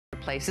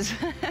places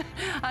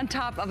on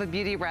top of a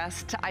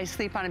Beautyrest. I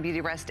sleep on a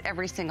Beautyrest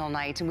every single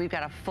night, and we've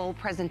got a full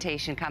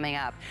presentation coming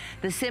up.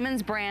 The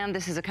Simmons brand,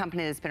 this is a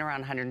company that's been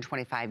around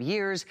 125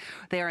 years.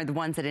 They are the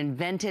ones that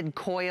invented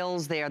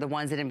coils. They are the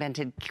ones that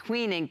invented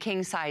queen and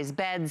king size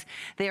beds.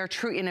 They are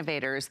true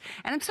innovators.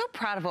 And I'm so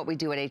proud of what we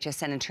do at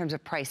HSN in terms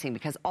of pricing,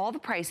 because all the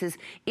prices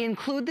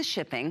include the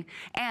shipping,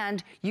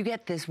 and you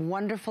get this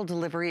wonderful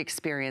delivery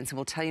experience, and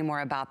we'll tell you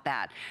more about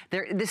that.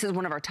 This is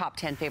one of our top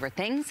 10 favorite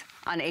things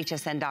on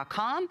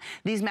hsn.com.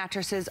 These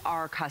mattresses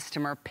are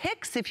customer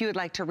picks. If you would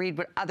like to read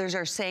what others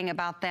are saying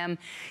about them,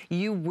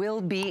 you will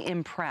be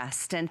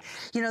impressed. And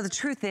you know, the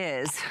truth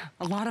is,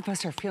 a lot of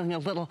us are feeling a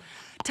little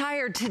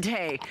tired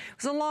today. It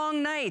was a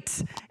long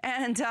night,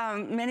 and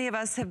many of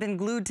us have been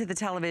glued to the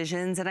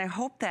televisions, and I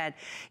hope that,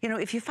 you know,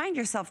 if you find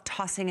yourself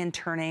tossing and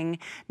turning,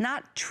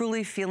 not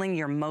truly feeling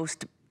your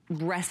most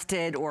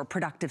rested or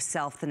productive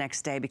self the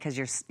next day because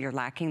you're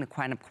lacking the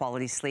kind of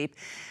quality sleep,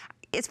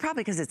 it's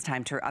probably because it's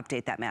time to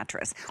update that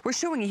mattress. We're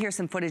showing you here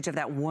some footage of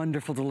that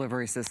wonderful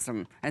delivery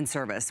system and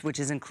service,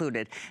 which is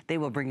included. They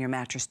will bring your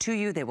mattress to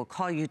you. They will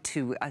call you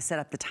to set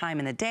up the time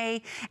and the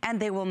day, and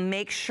they will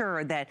make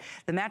sure that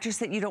the mattress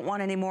that you don't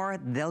want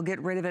anymore, they'll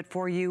get rid of it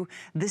for you.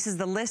 This is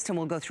the list, and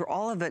we'll go through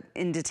all of it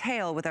in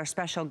detail with our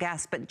special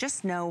guests, but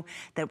just know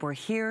that we're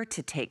here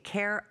to take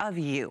care of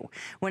you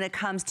when it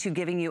comes to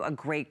giving you a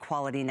great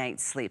quality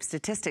night's sleep.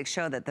 Statistics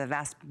show that the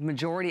vast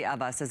majority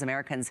of us as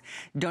Americans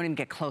don't even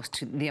get close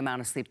to the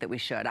amount of sleep that we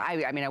should.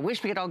 I mean, I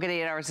wish we could all get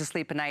 8 hours of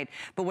sleep a night,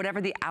 but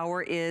whatever the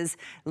hour is,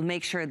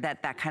 make sure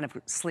that that kind of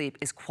sleep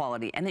is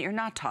quality and that you're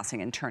not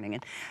tossing and turning.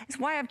 And it's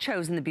why I've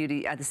chosen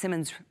the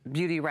Simmons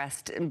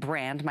Beautyrest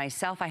brand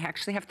myself. I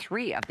actually have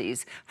 3 of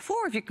these.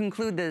 4 if you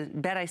conclude the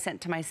bed I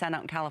sent to my son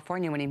out in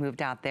California when he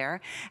moved out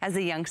there as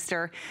a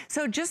youngster.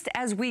 So just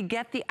as we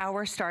get the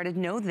hour started,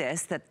 know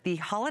this, that the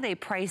holiday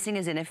pricing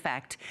is in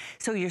effect.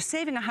 So you're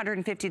saving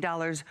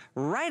 $150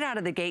 right out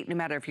of the gate, no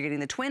matter if you're getting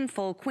the twin,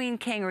 full, queen,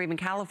 king, or even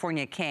California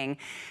king.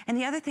 And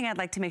the other thing I'd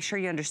like to make sure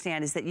you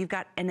understand is that you've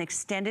got an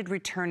extended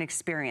return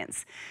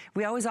experience.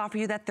 We always offer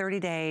you that 30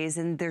 days,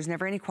 and there's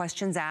never any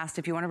questions asked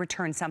if you want to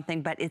return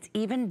something, but it's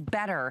even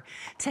better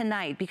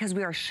tonight because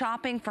we are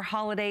shopping for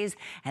holidays,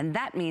 and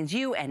that means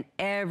you and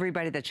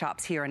everybody that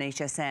shops here on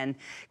HSN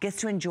gets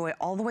to enjoy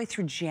all the way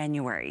through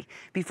January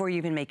before you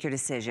even make your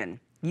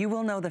decision. You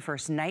will know the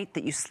first night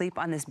that you sleep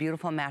on this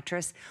beautiful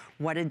mattress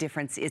what a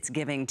difference it's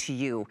giving to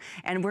you.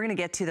 And we're gonna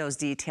get to those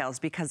details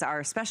because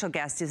our special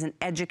guest is an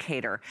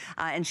educator,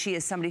 and she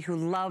is somebody who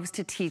loves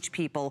to teach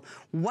people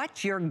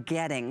what you're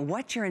getting,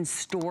 what you're in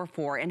store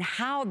for, and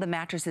how the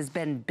mattress has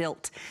been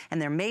built.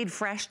 And they're made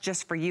fresh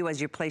just for you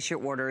as you place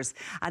your orders.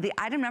 The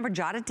item number,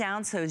 jot it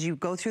down so as you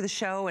go through the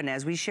show and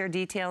as we share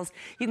details,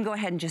 you can go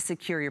ahead and just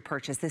secure your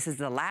purchase. This is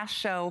the last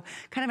show,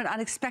 kind of an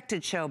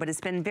unexpected show, but it's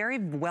been very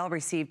well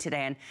received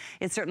today, and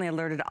it's certainly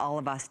alerted all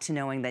of us to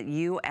knowing that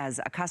you as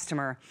a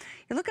customer,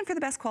 you're looking for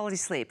the best quality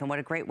sleep, and what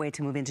a great way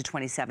to move into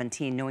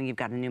 2017 knowing you've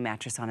got a new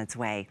mattress on its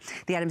way.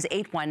 The item's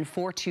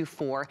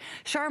 81424.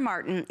 Shar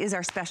Martin is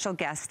our special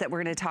guest that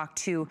we're going to talk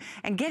to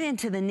and get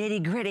into the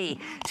nitty-gritty,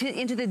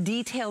 into the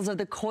details of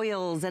the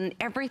coils and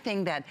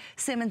everything that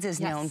Simmons is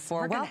known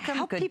for. Welcome.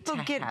 Help people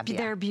get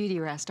their beauty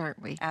rest,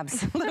 aren't we?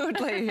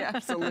 Absolutely,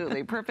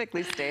 absolutely.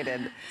 Perfectly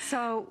stated.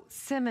 So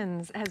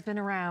Simmons has been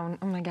around,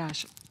 oh my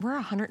gosh, we're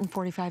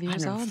 145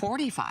 years old.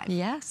 145?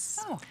 Yes.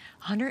 Oh.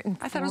 145.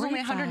 I thought it was only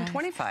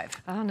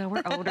 125. Oh no,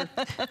 we're older.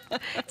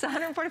 It's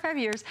 145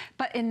 years.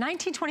 But in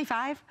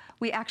 1925,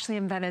 we actually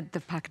invented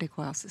the pocketed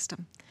coil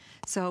system.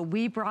 So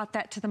we brought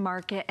that to the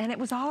market, and it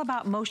was all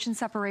about motion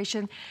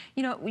separation.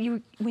 You know,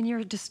 when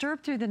you're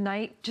disturbed through the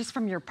night just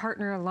from your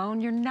partner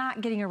alone, you're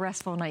not getting a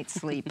restful night's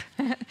sleep.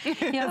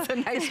 You know, that's a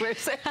nice way of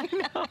saying it.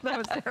 No, that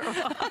was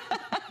terrible.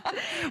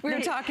 We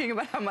were talking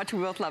about how much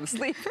we both love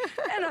sleep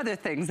and other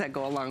things that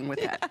go along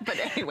with that. But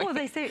anyway. Well,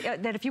 they say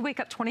that if you wake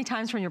up 20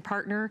 times from your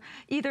partner,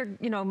 either,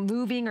 you know,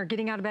 moving or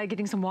getting out of bed,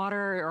 getting some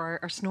water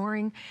or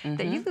snoring,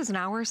 that you lose an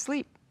hour of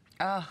sleep.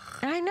 Oh.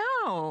 I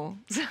know.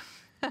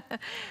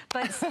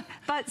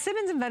 But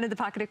Simmons invented the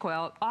pocketed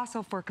coil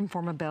also for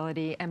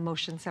conformability and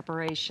motion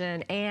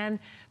separation and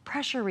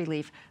pressure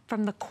relief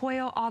from the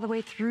coil all the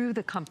way through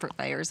the comfort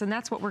layers. And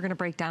that's what we're gonna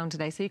break down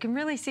today. So you can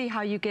really see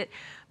how you get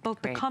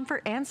both the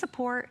comfort and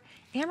support,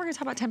 and we're gonna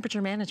talk about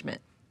temperature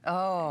management.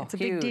 Oh, it's a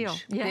huge, big deal.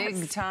 Yes.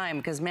 Big time,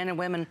 because men and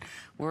women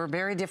were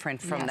very different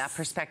from that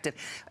perspective.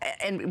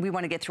 And we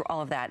want to get through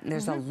all of that. And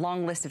there's a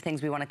long list of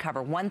things we want to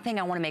cover. One thing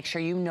I want to make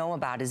sure you know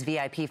about is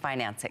VIP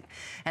financing.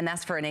 And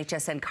that's for an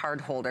HSN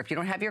card holder. If you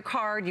don't have your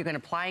card, you can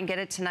apply and get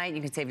it tonight.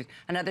 You can save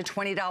another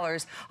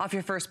 $20 off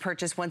your first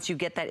purchase once you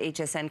get that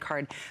HSN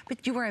card.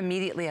 But you are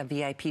immediately a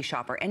VIP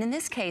shopper. And in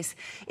this case,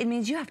 it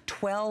means you have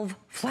 12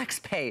 flex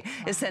pay,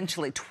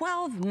 essentially.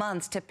 12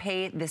 months to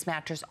pay this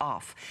mattress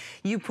off.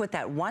 You put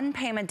that one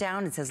payment payment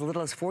down. It's as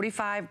little as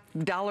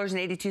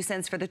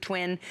 $45.82 for the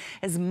twin,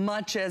 as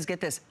much as,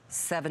 get this,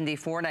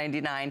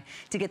 $74.99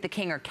 to get the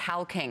king or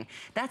Cal King.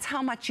 That's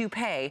how much you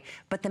pay,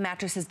 but the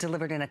mattress is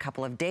delivered in a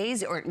couple of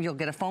days, or you'll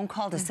get a phone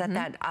call to set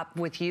that up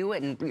with you,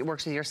 and it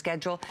works with your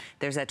schedule.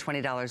 There's that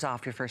 $20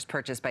 off your first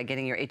purchase by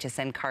getting your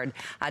HSN card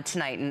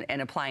tonight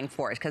and applying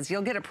for it, because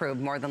you'll get approved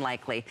more than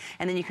likely.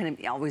 And then you can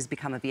always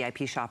become a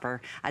VIP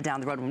shopper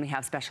down the road when we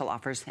have special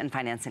offers and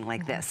financing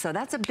like this. So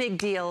that's a big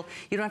deal.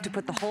 You don't have to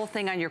put the whole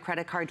thing on your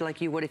credit card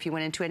like you would if you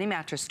went into any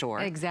mattress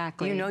store.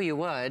 Exactly. You know you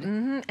would.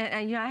 And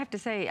you know, I have to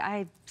say,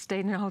 I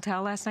stayed in a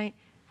hotel last night.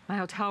 My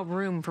hotel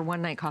room for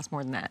one night cost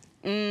more than that.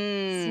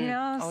 You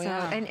know,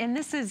 and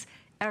this is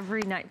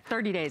every night,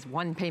 30 days,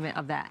 one payment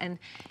of that. And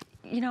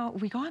you know,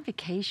 we go on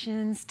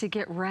vacations to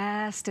get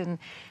rest and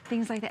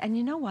things like that. And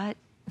you know what?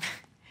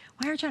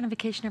 Why aren't you on a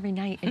vacation every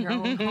night in your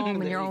own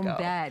home, in your own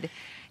bed?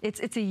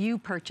 It's a you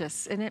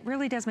purchase, and it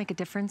really does make a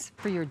difference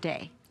for your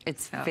day.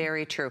 It's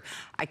very true.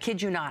 I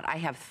kid you not, I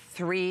have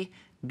 3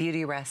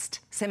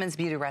 Simmons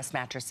Beautyrest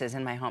mattresses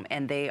in my home,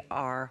 and they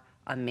are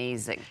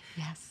amazing.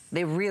 Yes.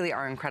 They really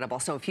are incredible.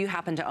 So if you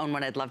happen to own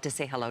one, I'd love to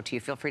say hello to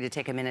you. Feel free to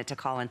take a minute to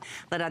call and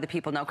let other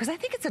people know, because I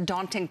think it's a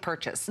daunting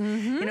purchase.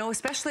 You know,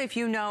 especially if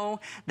you know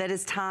that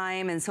it's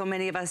time, and so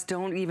many of us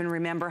don't even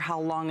remember how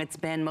long it's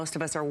been. Most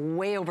of us are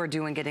way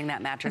overdue in getting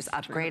that mattress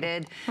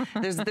upgraded.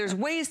 There's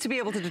ways to be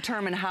able to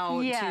determine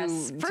how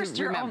First,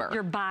 to remember.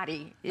 Your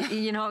body.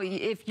 You know,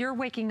 if you're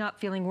waking up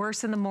feeling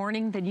worse in the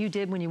morning than you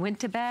did when you went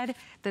to bed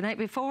the night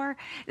before,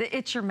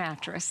 it's your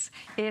mattress.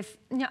 If,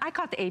 you know, I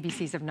call it the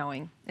ABCs of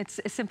knowing. It's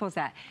as simple as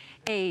that.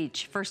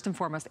 Age, first and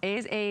foremost. A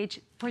is age.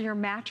 For your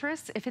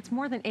mattress, if it's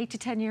more than 8 to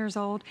 10 years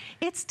old,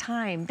 it's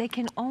time. They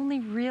can only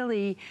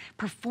really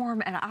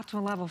perform at an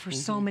optimal level for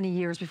so many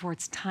years before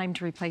it's time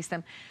to replace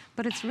them.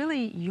 But it's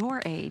really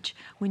your age.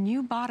 When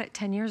you bought it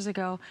 10 years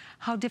ago,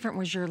 how different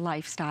was your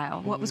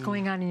lifestyle? What was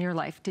going on in your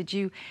life? Did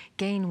you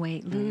gain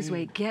weight, lose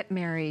weight, get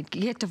married,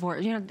 get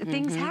divorced? You know,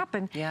 things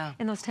happen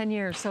in those 10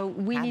 years. So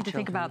we need to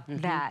think about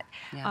that.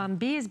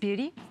 B is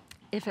beauty.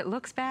 If it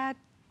looks bad,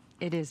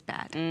 it is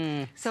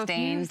bad. So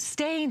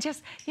stains,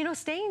 just, you know,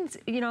 stains,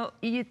 you know,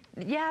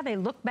 yeah, they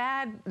look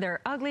bad,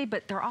 they're ugly,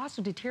 but they're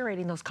also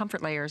deteriorating those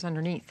comfort layers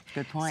underneath.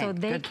 Good point. So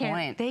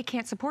they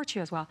can't support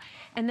you as well.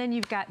 And then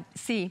you've got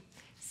C,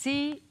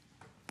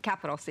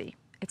 capital C,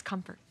 it's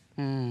comfort.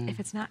 If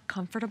it's not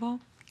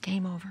comfortable,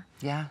 game over.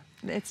 Yeah.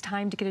 It's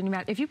time to get a new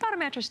mattress. If you bought a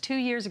mattress 2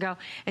 years ago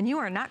and you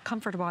are not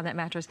comfortable on that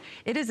mattress,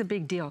 it is a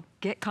big deal.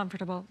 Get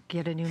comfortable,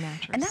 get a new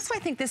mattress. And that's why I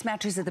think this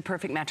mattress is the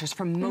perfect mattress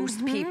for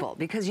most people,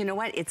 because you know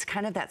what? It's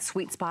kind of that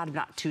sweet spot of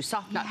not too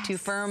soft, not too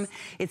firm.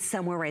 It's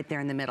somewhere right there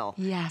in the middle.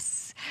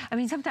 Yes. I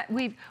mean, sometimes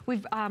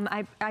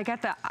I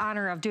got the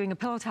honor of doing a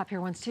pillow top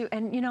here once too,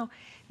 and you know,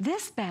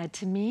 this bed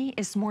to me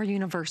is more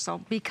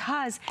universal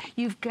because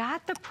you've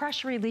got the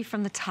pressure relief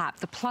from the top,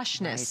 the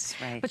plushness,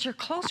 but you're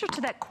closer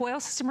to that coil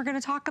system we're going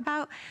to talk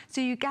about,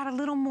 so you got a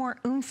little more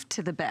oomph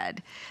to the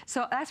bed.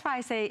 So that's why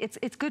I say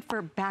it's good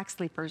for back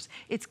sleepers,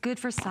 it's good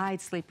for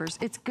side sleepers,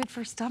 it's good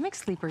for stomach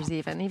sleepers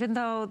even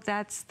though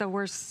that's the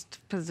worst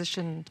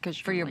position because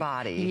for your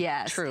body.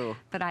 Yes, true.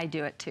 But I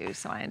do it too,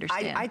 so I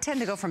understand. I tend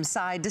to go from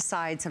side to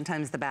side,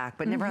 sometimes the back,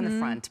 but never on the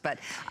front. But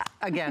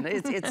again,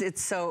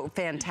 it's so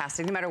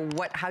fantastic, no matter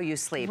how you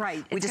sleep.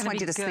 Right. We just want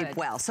you to sleep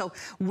well. So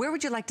where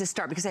would you like to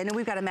start? Because I know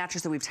we've got a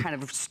mattress that we've kind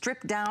of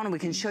stripped down, and we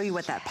can show you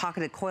what that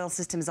pocketed coil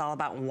system is all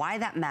about and why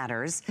that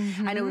matters.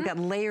 I know we've got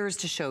layers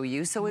to show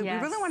you, so we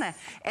really want to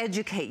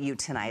educate you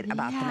tonight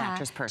about the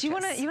mattress purchase. Do you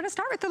want to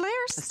start with the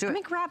layers? Let's do it. Let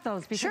me grab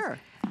those. Because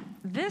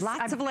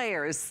lots of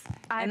layers,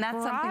 and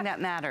that's something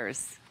that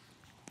matters.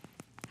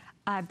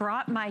 I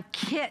brought my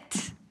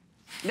kit.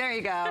 There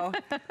you go.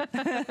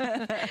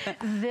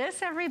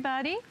 This,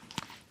 everybody,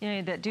 you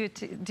know, that do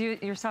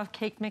it yourself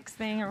cake mix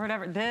thing or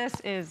whatever. This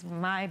is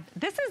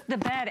the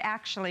bed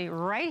actually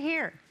right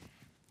here.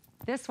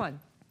 This one.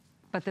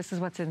 But this is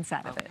what's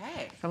inside of it.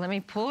 So let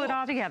me pull it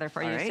all together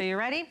for you. So you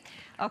ready?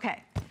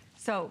 Okay.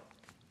 So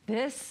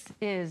this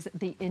is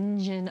the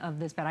engine of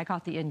this bed. I call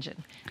it the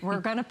engine. We're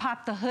gonna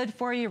pop the hood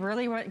for you.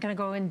 Really, we're gonna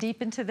go in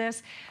deep into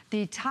this.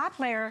 The top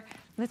layer,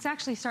 let's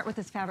actually start with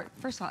this fabric.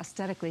 First of all,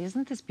 aesthetically,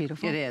 isn't this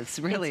beautiful? It is,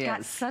 really is. It's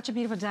got such a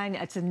beautiful design.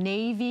 It's a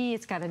navy,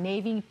 it's got a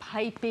navy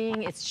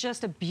piping. It's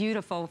just a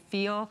beautiful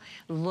feel,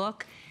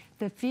 look.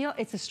 The feel,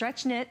 it's a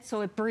stretch knit,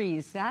 so it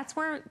breathes. That's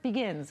where it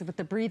begins, with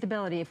the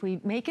breathability. If we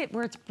make it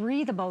where it's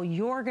breathable,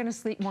 you're gonna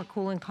sleep more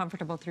cool and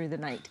comfortable through the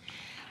night.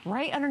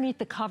 Right underneath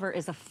the cover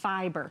is a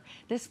fiber.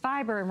 This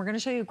fiber, and we're gonna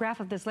show you a graph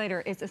of this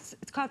later, it's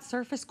called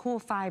surface cool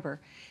fiber.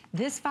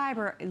 This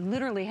fiber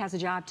literally has a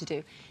job to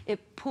do. It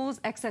pulls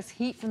excess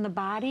heat from the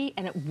body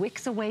and it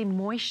wicks away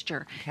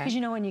moisture. Because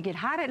you know, when you get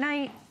hot at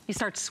night, you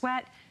start to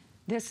sweat,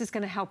 This is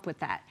gonna help with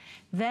that.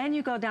 Then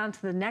you go down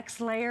to the next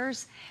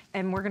layers,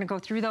 and we're gonna go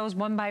through those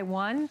one by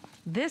one.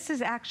 This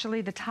is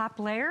actually the top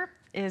layer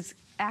is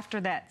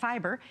after that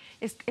fiber,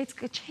 it's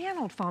a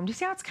channeled foam. Do you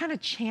see how it's kind of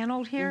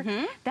channeled here?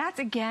 That's,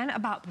 again,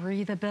 about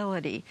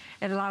breathability.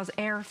 It allows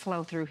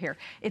airflow through here.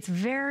 It's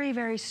very,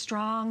 very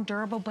strong,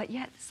 durable, but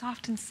yet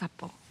soft and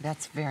supple.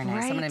 That's very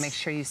nice. I'm gonna make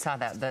sure you saw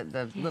that,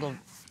 the little,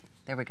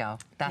 there we go.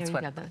 That's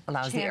what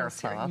allows the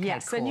airflow. Okay,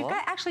 yes, cool. And you've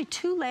got actually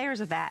 2 layers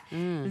of that.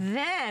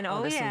 Then,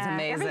 this one's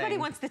amazing. Everybody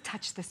wants to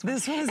touch this one.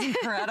 This one is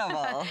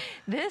incredible.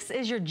 This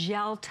is your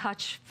gel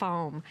touch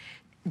foam.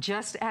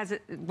 Just as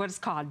what it's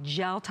called,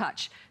 gel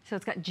touch. So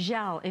it's got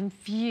gel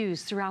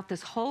infused throughout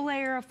this whole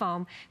layer of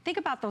foam. Think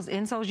about those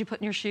insoles you put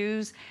in your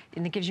shoes,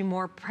 and it gives you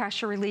more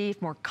pressure relief,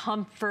 more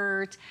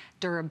comfort,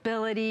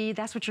 durability.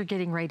 That's what you're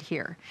getting right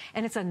here.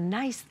 And it's a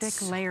nice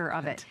thick layer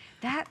of it.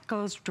 That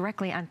goes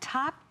directly on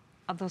top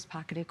of those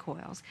pocketed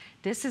coils.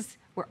 This is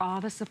where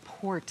all the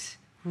support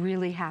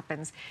really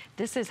happens.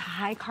 This is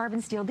high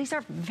carbon steel. These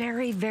are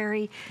very,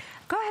 very,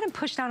 go ahead and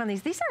push down on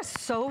these. These are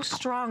so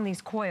strong,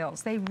 these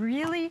coils. They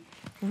really,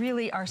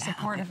 really are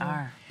supportive.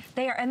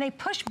 They are, and they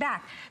push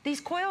back.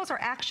 These coils are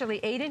actually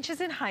 8 inches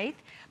in height,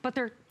 but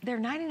they're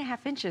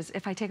 9.5 inches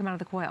if I take them out of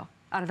the coil,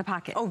 out of the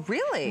pocket. Oh,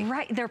 really?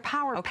 Right, they're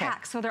power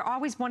packed, so they're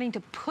always wanting to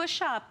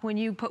push up when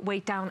you put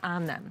weight down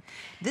on them.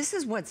 This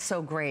is what's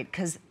so great,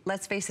 because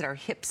let's face it, our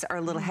hips are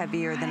a little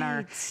heavier than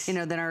our,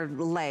 than our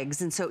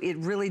legs, and so it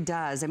really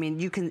does. I mean,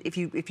 you can, if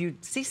you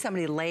see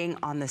somebody laying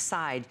on the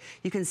side,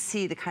 you can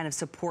see the kind of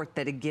support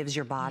that it gives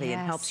your body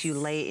and helps you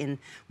lay in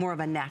more of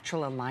a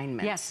natural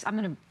alignment. Yes, I'm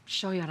gonna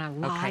show you on a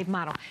live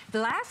model.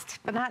 Last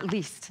but not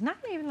least, not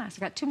even last, I've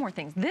got 2 more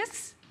things.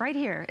 This right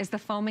here is the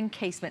foam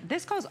encasement.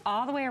 This goes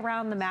all the way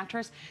around the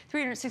mattress,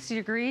 360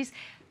 degrees.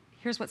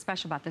 Here's what's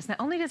special about this.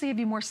 Not only does it give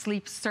you more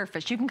sleep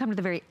surface, you can come to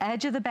the very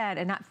edge of the bed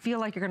and not feel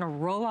like you're gonna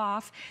roll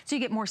off, so you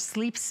get more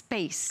sleep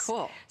space.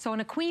 Cool. So in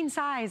a queen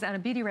size on a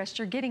Beautyrest,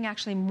 you're getting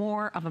actually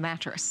more of a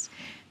mattress.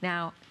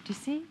 Now, do you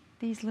see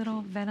these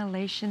little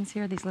ventilations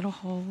here, these little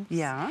holes?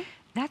 Yeah.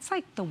 That's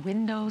like the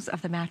windows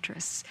of the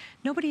mattress.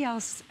 Nobody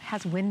else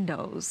has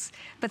windows.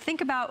 But think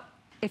about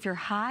if you're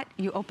hot,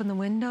 you open the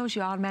windows,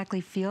 you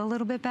automatically feel a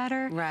little bit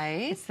better.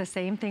 Right. It's the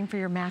same thing for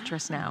your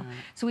mattress now.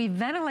 So we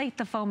ventilate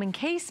the foam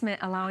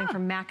encasement, allowing for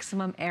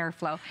maximum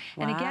airflow.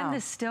 And again,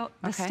 the still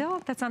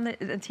that's on the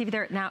TV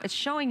there now, it's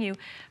showing you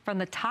from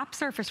the top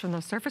surface, from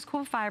those surface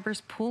cool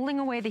fibers, pulling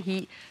away the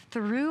heat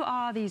through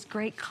all these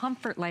great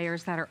comfort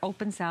layers that are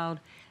open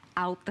celled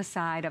out the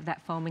side of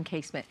that foam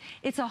encasement.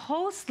 It's a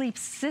whole sleep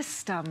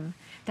system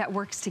that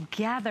works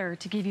together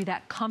to give you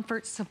that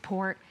comfort,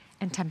 support,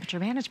 and temperature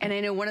management. And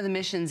I know one of the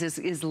missions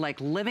is like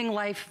living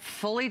life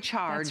fully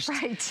charged.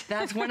 That's right.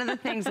 That's one of the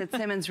things that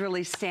Simmons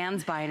really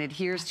stands by and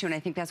adheres to, and I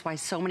think that's why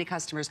so many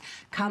customers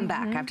come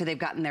back after they've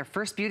gotten their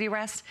first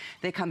Beautyrest.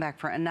 They come back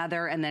for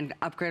another and then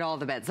upgrade all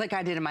the beds, like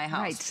I did in my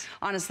house.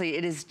 Honestly,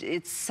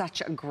 it's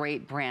such a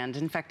great brand.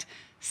 In fact,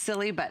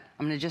 silly, but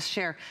I'm gonna just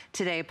share.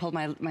 Today I pulled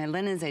my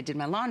linens, I did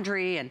my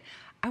laundry, and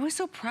I was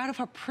so proud of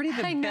how pretty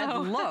the bed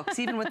looks,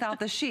 even without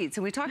the sheets.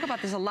 And we talk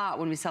about this a lot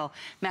when we sell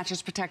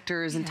mattress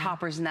protectors and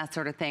toppers and that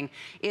sort of thing.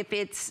 If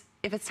it's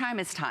time,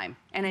 it's time.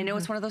 And I know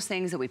it's one of those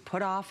things that we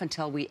put off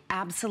until we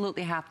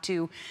absolutely have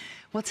to.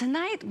 Well,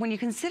 tonight, when you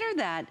consider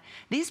that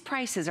these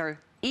prices are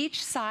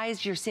each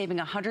size, you're saving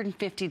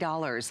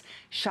 $150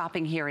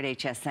 shopping here at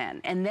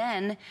HSN. And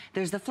then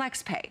there's the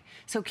flex pay.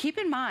 So keep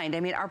in mind, I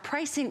mean, our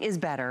pricing is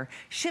better.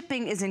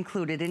 Shipping is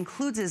included.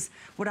 Includes is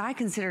what I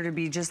consider to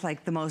be just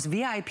like the most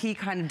VIP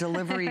kind of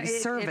delivery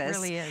service.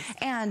 It really is.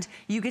 And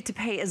you get to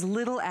pay as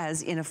little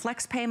as, in a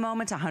flex pay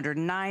moment,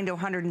 $109 to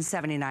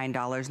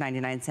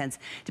 $179.99,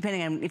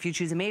 depending on if you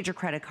choose a major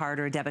credit card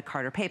or a debit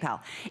card or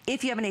PayPal.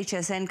 If you have an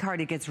HSN card,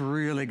 it gets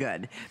really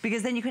good,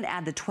 because then you can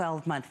add the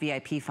 12-month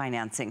VIP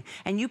financing.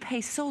 And you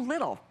pay so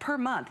little per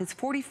month. It's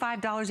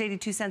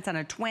 $45.82 on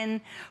a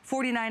twin,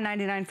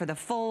 $49.99 for the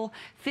full,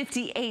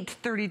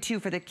 $58.32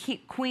 for the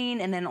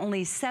queen, and then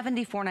only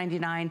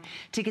 $74.99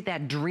 to get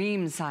that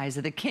dream size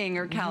of the king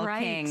or Cal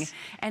King.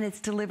 And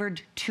it's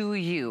delivered to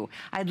you.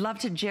 I'd love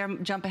to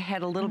jump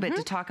ahead a little bit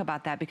to talk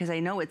about that, because I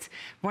know it's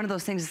one of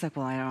those things. It's like,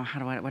 well, I don't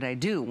know what do I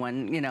do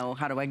when,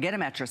 how do I get a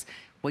mattress?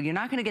 Well, you're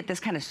not going to get this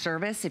kind of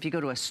service if you go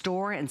to a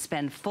store and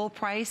spend full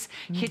price,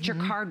 hit your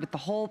card with the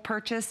whole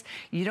purchase.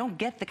 You don't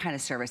get the kind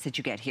of service that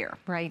you get here.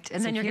 Right,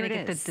 and so then you're going to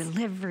get the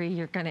delivery.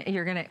 You're going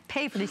to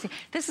pay for these things.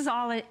 This is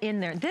all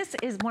in there. This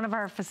is one of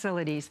our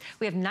facilities.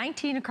 We have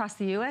 19 across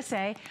the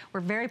USA.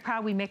 We're very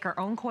proud. We make our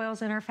own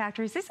coils in our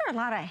factories. These are a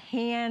lot of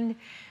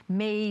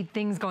handmade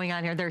things going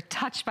on here. They're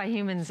touched by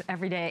humans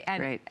every day,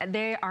 and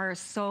they are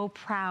so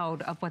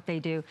proud of what they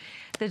do.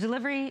 The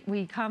delivery,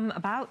 we come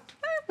about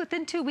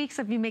within 2 weeks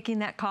of you making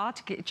that call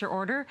to get your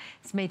order.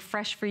 It's made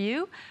fresh for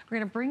you. We're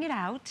gonna bring it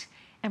out,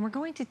 and we're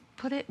going to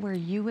put it where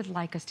you would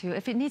like us to.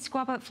 If it needs to go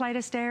up a flight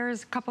of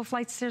stairs, a couple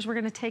flights of stairs, we're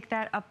gonna take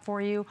that up for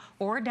you,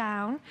 or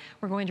down.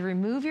 We're going to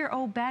remove your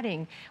old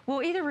bedding.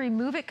 We'll either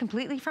remove it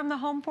completely from the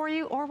home for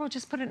you, or we'll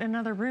just put it in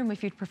another room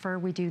if you'd prefer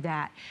we do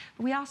that.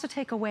 We also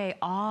take away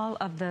all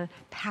of the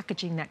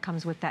packaging that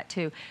comes with that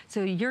too.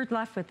 So you're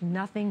left with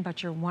nothing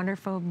but your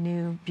wonderful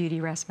new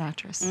Beautyrest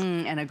mattress.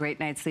 And a great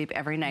night's sleep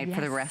every night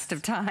for the rest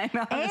of time,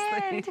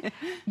 honestly.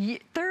 And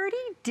 30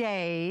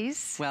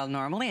 days. Well,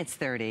 normally it's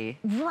 30.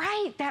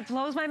 Right, that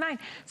blows my mind.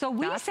 So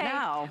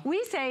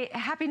we say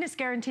happiness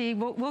guarantee,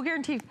 we'll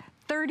guarantee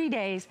 30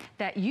 days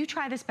that you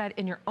try this bed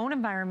in your own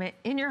environment,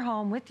 in your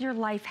home, with your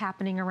life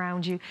happening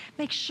around you.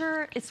 Make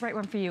sure it's the right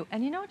one for you.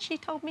 And you know what she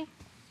told me?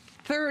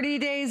 30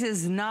 days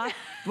is not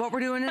what we're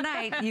doing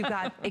tonight. You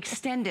got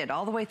extended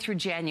all the way through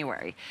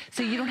January.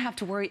 So you don't have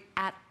to worry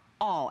at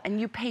all. And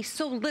you pay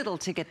so little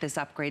to get this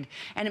upgrade,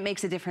 and it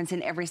makes a difference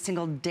in every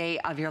single day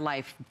of your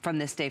life from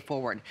this day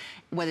forward.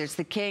 Whether it's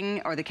the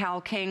King or the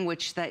Cal King,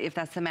 which if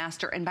that's the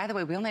master. And by the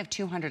way, we only have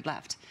 200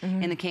 left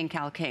in the King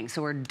Cal King.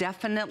 So we're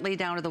definitely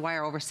down to the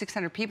wire. Over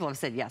 600 people have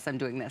said, yes, I'm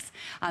doing this.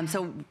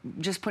 So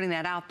just putting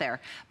that out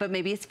there. But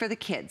maybe it's for the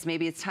kids.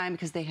 Maybe it's time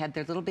because they had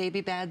their little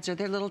baby beds or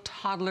their little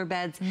toddler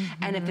beds.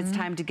 And if it's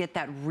time to get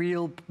that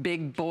real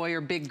big boy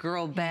or big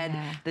girl bed,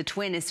 the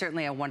twin is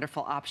certainly a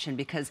wonderful option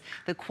because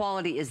the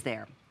quality is there.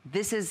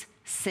 This is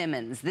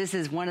Simmons. This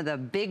is one of the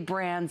big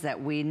brands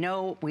that we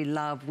know, we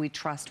love, we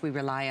trust, we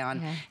rely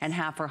on, and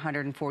have for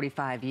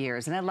 145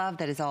 years. And I love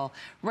that it's all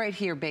right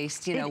here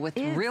based, you know, with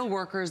real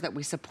workers that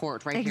we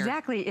support right here.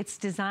 Exactly. It's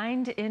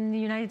designed in the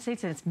United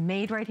States and it's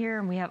made right here,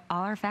 and we have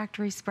all our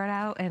factories spread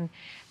out, and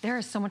there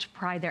is so much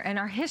pride there. And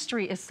our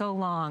history is so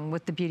long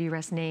with the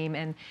Beautyrest name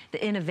and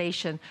the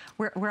innovation.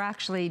 We're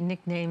actually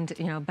nicknamed,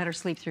 you know, Better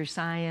Sleep Through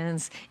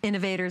Science,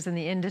 innovators in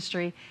the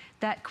industry.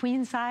 That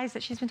queen size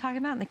that she's been talking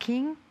about, and the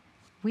King,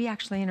 we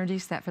actually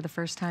introduced that for the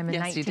first time in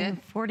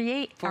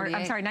 1948.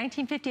 I'm sorry,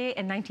 1958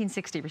 and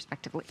 1960,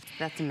 respectively.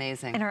 That's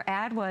amazing. And our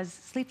ad was,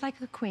 sleep like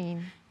a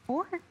queen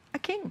or a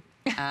king.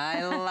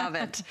 I love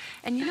it.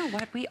 And you know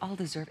what? We all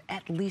deserve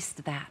at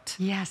least that.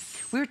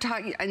 Yes. We were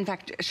talking, in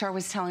fact, Char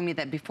was telling me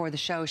that before the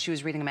show, she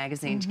was reading a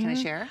magazine. Can I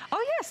share?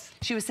 Oh, yes.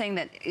 She was saying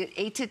that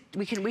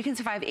we can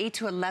survive 8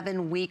 to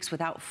 11 weeks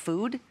without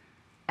food.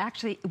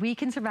 Actually, we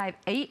can survive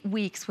 8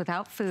 weeks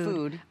without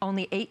food.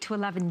 Only 8 to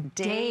 11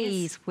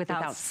 days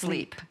without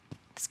sleep.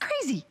 It's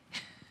crazy.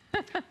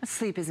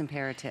 Sleep is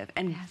imperative,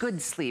 and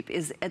good sleep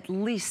is at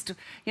least,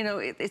 you know,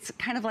 it's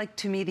kind of like,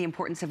 to me, the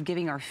importance of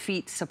giving our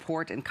feet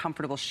support and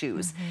comfortable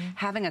shoes.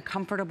 Having a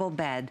comfortable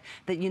bed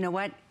that, you know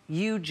what,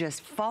 you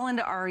just fall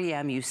into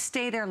REM, you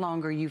stay there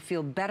longer, you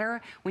feel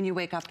better when you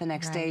wake up the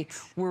next day.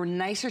 We're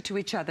nicer to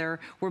each other,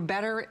 we're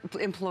better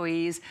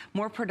employees,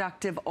 more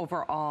productive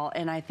overall,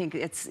 and I think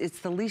it's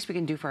the least we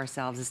can do for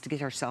ourselves is to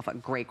get ourselves a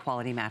great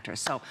quality mattress.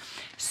 So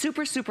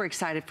super, super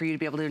excited for you to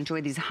be able to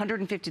enjoy these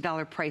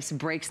 $150 price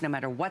breaks no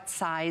matter what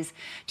size.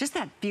 Just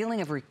that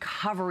feeling of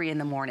recovery in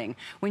the morning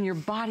when your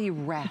body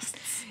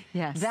rests.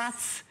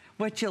 That's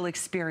what you'll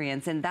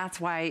experience, and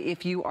that's why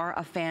if you are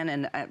a fan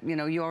and you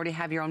know, you already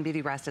have your own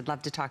Beautyrest, I'd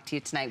love to talk to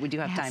you tonight. We do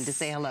have time to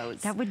say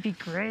hellos. That would be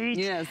great.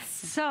 Yes.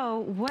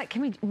 So what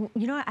can we,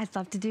 you know what I'd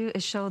love to do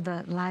is show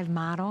the live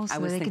models. I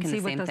was thinking the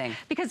same thing.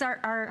 Because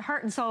our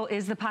heart and soul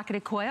is the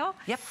pocketed coil.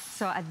 Yep.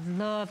 So I'd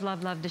love,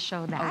 love, love to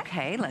show that.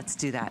 Okay, let's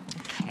do that.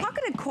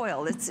 Pocketed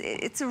coil,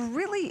 it's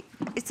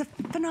a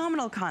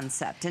phenomenal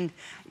concept, and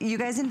you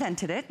guys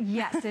invented it.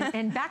 Yes,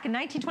 and back in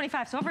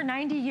 1925, so over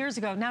 90 years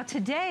ago. Now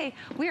today,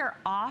 we are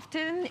often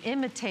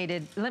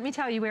imitated. Let me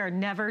tell you, we are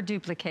never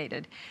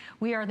duplicated.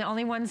 We are the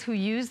only ones who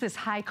use this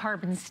high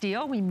carbon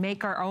steel. We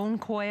make our own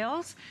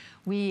coils.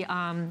 We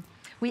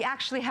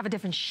actually have a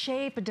different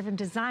shape, a different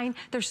design.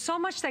 There's so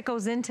much that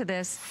goes into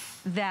this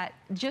that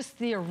just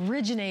the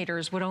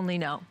originators would only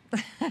know.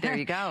 There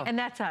you go. And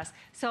that's us.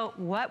 So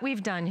what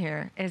we've done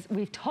here is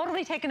we've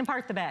totally taken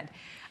apart the bed.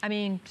 I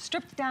mean,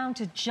 stripped down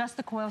to just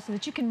the coil so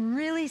that you can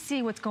really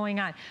see what's going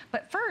on.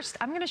 But first,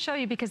 I'm gonna show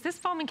you, because this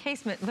foam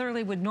encasement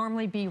literally would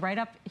normally be right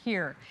up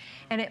here,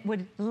 and it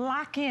would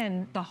lock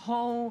in the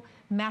whole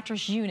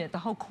mattress unit, the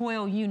whole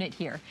coil unit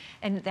here.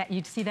 And that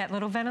you'd see that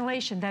little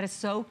ventilation. That is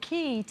so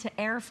key to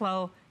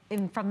airflow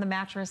from the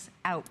mattress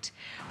out.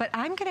 But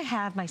I'm gonna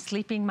have my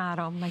sleeping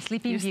model, my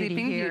sleeping beauty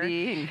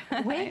here.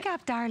 Wake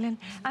up, darling.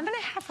 I'm gonna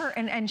have her,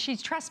 and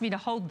she's trusts me to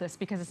hold this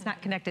because it's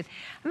not connected.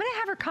 I'm gonna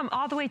have her come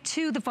all the way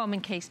to the foam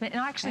encasement, and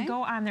I'll actually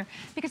go on there,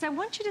 because I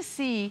want you to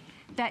see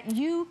that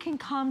you can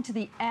come to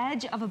the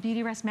edge of a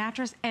Beautyrest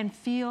mattress and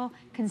feel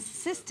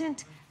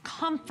consistent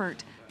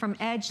comfort from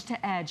edge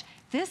to edge.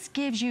 This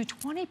gives you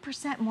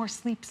 20% more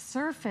sleep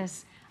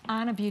surface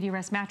on a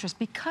Beautyrest mattress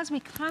because we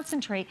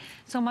concentrate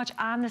so much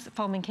on this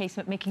foam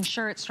encasement, making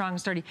sure it's strong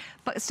and sturdy,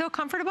 but still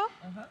comfortable.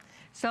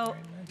 So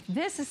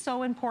this is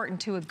so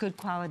important to a good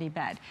quality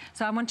bed.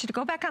 So I want you to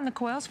go back on the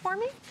coils for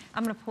me.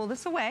 I'm gonna pull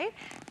this away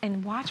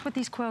and watch what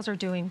these coils are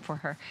doing for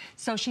her.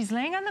 So she's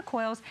laying on the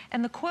coils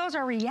and the coils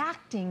are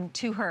reacting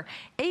to her.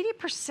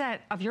 80%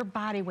 of your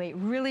body weight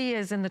really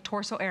is in the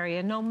torso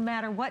area. No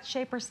matter what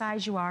shape or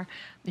size you are,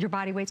 your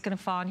body weight's gonna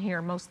fall in here,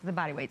 most of the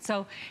body weight.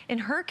 So in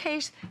her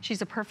case,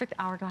 she's a perfect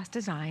hourglass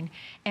design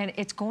and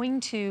it's going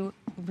to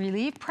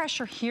relieve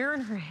pressure here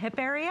in her hip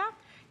area.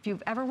 If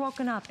you've ever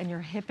woken up and your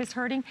hip is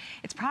hurting,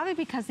 it's probably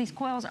because these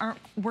coils aren't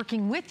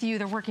working with you,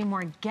 they're working more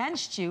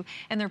against you,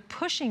 and they're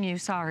pushing you,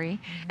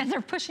 and they're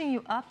pushing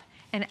you up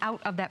and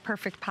out of that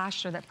perfect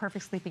posture, that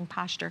perfect sleeping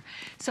posture.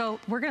 So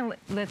we're gonna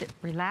let it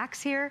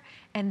relax here,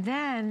 and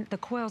then the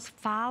coils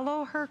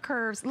follow her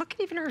curves. Look at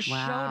even her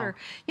shoulder.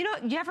 You know,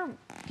 you ever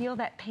feel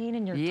that pain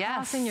in your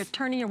tossing, you're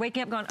turning, you're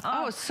waking up going,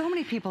 oh. So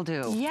many people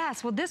do.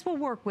 Yes, well this will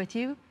work with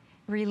you.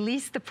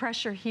 Release the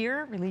pressure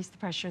here, release the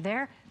pressure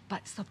there,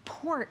 but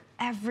support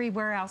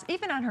everywhere else,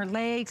 even on her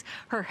legs,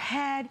 her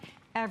head,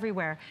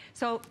 everywhere.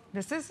 So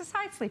this is a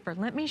side sleeper.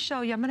 Let me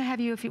show you. I'm gonna have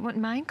you, if you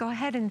wouldn't mind, go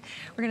ahead and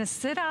we're gonna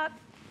sit up.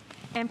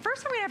 And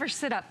first I'm gonna have her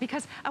sit up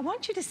because I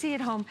want you to see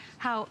at home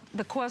how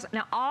the coils,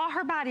 now all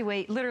her body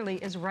weight literally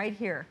is right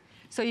here.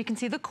 So you can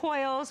see the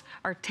coils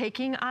are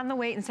taking on the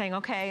weight and saying,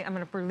 okay, I'm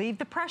gonna relieve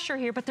the pressure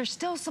here, but they're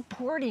still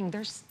supporting,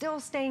 they're still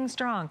staying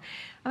strong.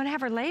 I'm gonna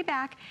have her lay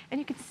back and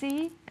you can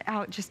see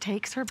how it just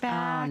takes her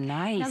back. Oh,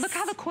 nice. Now look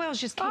how the coils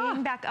just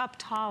came back up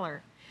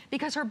taller.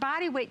 Because her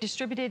body weight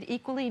distributed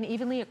equally and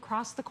evenly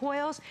across the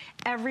coils,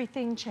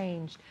 everything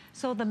changed.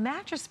 So the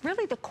mattress,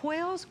 really the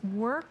coils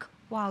work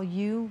while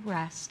you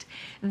rest.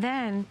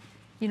 Then,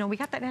 you know, we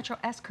got that natural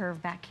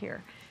S-curve back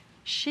here.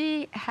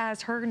 She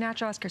has her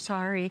natural S-curve,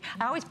 sorry.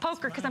 I always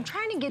poke her because I'm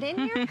trying to get in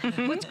here.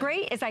 What's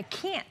great is I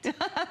can't.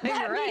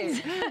 That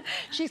means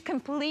she's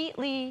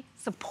completely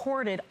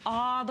supported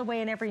all the way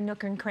in every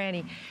nook and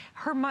cranny.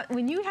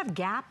 When you have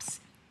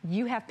gaps,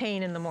 you have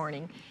pain in the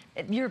morning.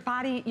 Your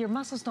body, your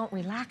muscles don't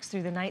relax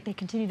through the night. They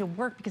continue to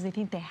work because they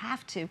think they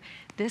have to.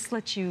 This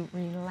lets you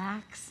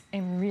relax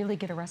and really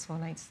get a restful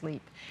night's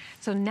sleep.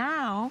 So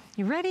now,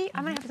 you ready?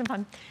 I'm gonna have some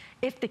fun.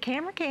 If the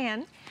camera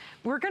can,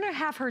 we're gonna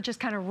have her just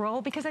kind of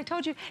roll because I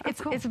told you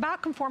it's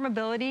about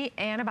conformability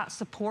and about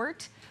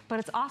support, but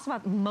it's also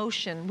about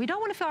motion. We don't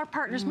want to feel our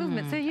partner's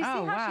movement. So you see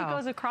how she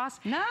goes across?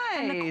 Nice.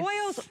 And the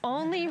coils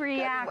only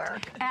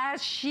react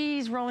as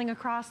she's rolling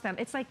across them.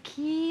 It's like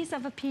keys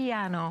of a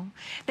piano.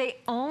 They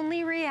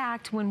only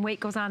react when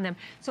weight goes on them.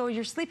 So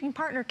your sleeping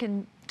partner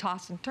can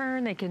toss and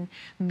turn, they can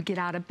get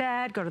out of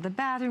bed, go to the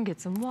bathroom,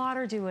 get some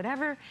water, do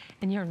whatever,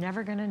 and you're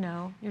never gonna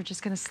know. You're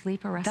just gonna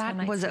sleep a restful night's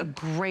sleep. That was a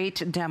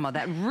great demo.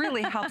 That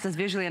really helps us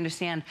visually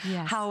understand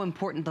how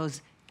important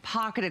those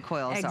pocketed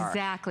coils are.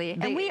 Exactly.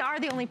 And we are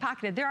the only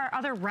pocketed. There are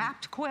other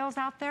wrapped coils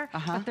out there,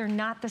 but they're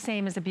not the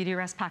same as a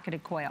Beautyrest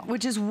pocketed coil.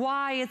 Which is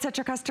why it's such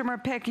a customer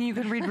pick, and you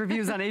can read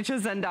reviews on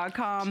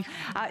hsn.com.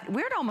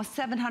 We're at almost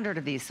 700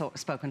 of these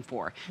spoken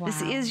for. Wow.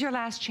 This is your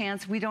last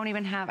chance. We don't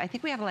even have, I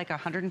think we have like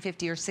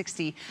 150 or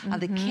 60 of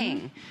the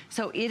King.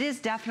 So it is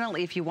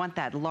definitely, if you want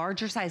that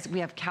larger size, we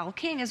have Cal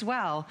King as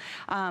well.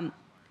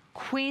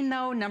 Queen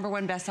though,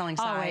 #1 best-selling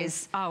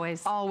size.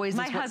 Always. Always.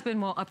 My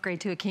husband will upgrade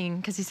to a King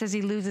because he says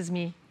he loses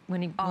me when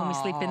we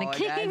sleep in a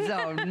King. That's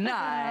so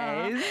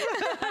nice.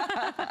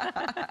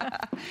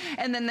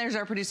 And then there's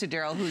our producer,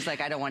 Daryl, who's like,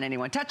 I don't want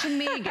anyone touching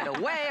me, get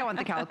away, I want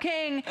the Cal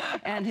King.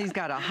 And he's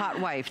got a hot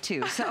wife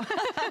too, so.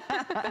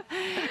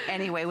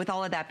 Anyway, with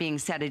all of that being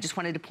said, I just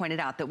wanted to point it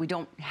out that we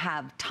don't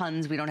have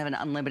tons, we don't have an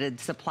unlimited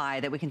supply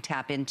that we can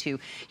tap into.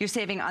 You're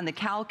saving on the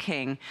Cal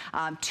King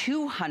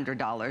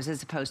 $200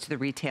 as opposed to the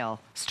retail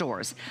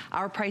stores.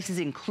 Our prices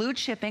include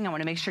shipping. I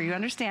wanna make sure you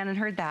understand and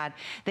heard that.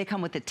 They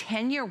come with a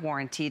 10-year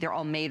warranty. They're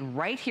all made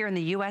right here in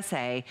the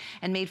USA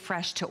and made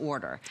fresh to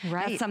order.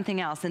 Right. That's something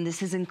else, and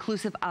this is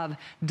inclusive of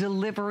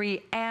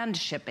delivery and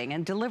shipping,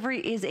 and delivery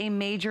is a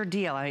major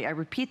deal. I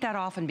repeat that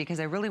often because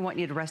I really want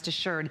you to rest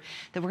assured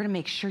that we're gonna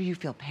make sure you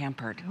feel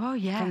pampered. Oh,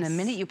 yes. From the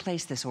minute you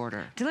place this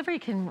order. Delivery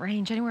can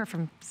range anywhere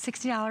from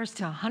 $60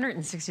 to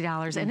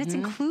 $160, and it's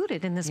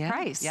included in this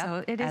price,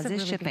 so it is a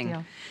really shipping. good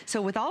deal.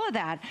 So with all of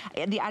that,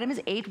 the item is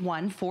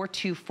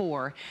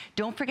 81424.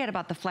 Don't forget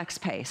about the flex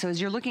pay. So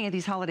as you're looking at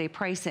these holiday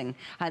pricing,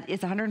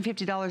 it's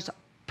 $150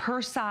 per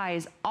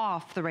size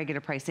off the regular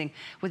pricing,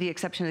 with the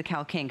exception of the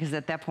Cal King, because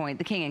at that point,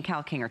 the King and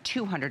Cal King are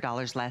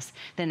 $200 less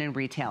than in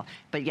retail,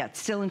 but yet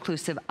still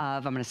inclusive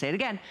of, I'm gonna say it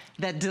again,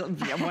 that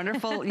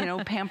wonderful, you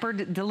know,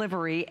 pampered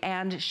delivery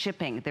and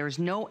shipping. There's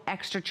no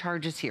extra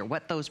charges here.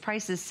 What those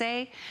prices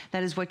say,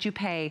 that is what you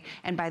pay.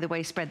 And by the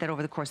way, spread that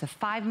over the course of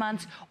 5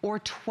 months or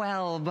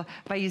 12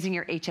 by using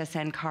your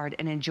HSN card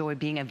and enjoy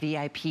being a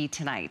VIP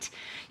tonight.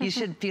 You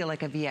should feel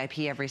like a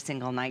VIP every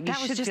single night. You That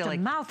was should just feel a like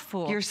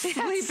mouthful. You're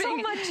sleeping so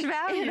much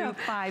value. in a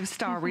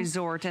 5-star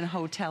resort and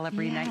hotel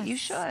every night. You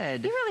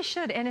should. You really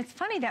should. And it's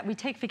funny that we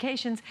take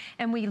vacations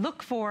and we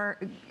look for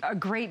a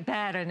great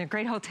bed and a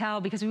great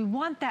hotel because we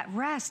want that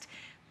rest.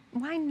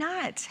 why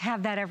not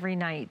have that every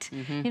night?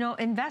 You know,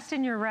 invest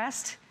in your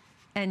rest,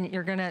 and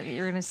you're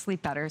gonna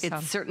sleep better. So.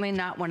 It's certainly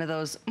not one of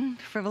those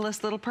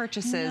frivolous little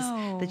purchases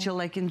that you'll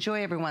like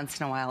enjoy every once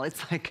in a while.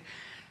 It's like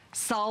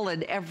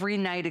solid every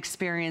night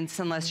experience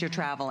unless you're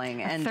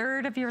traveling. A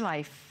third of your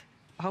life.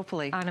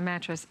 Hopefully. On a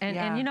mattress.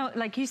 And you know,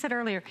 like you said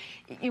earlier,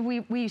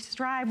 we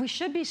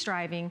should be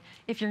striving.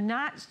 If you're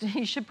not,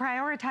 you should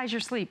prioritize your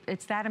sleep.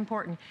 It's that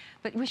important.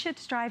 But we should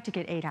strive to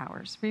get 8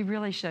 hours. We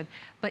really should.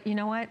 But you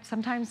know what?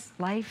 Sometimes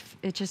life,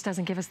 it just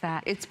doesn't give us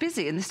that. It's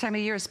busy, and this time of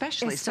year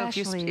especially. So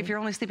if you're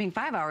only sleeping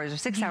 5 hours or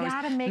 6 hours,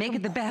 make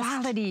it the best.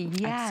 Quality,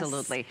 yes.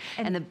 Absolutely.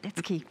 And that's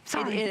key.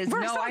 Sorry. It is.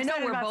 We're no, so I know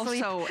excited we're about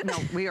both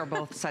sleep. we are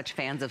both such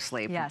fans of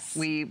sleep. Yes.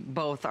 We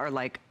both are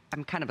like,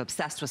 I'm kind of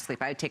obsessed with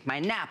sleep. I take my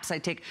naps. I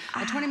take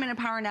a 20-minute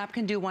power nap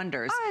can do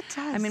wonders. Oh, it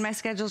does. I mean, my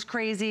schedule's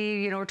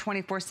crazy. You know, we're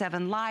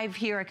 24/7 live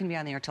here. I can be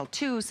on the air till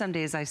 2. Some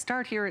days I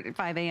start here at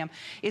 5 a.m.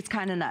 It's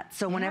kind of nuts.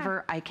 So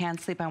whenever I can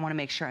sleep, I want to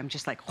make sure I'm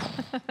just like,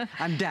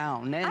 I'm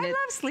down. And I love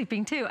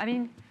sleeping too. I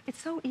mean, it's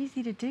so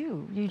easy to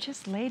do. You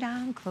just lay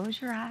down,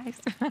 close your eyes.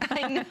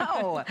 I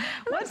know.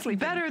 What's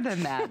better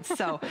than that?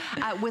 So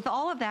with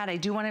all of that, I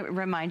do want to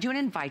remind you and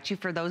invite you,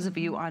 for those of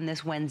you on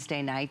this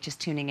Wednesday night just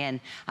tuning in,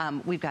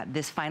 we've got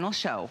this final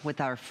show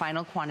with our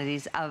final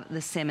quantities of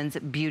the Simmons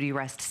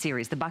Beautyrest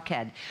series, the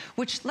Buckhead,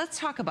 which let's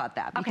talk about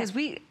that, because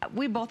we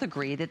both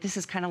agree that this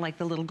is kind of like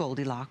the little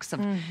Goldilocks of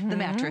the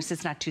mattress.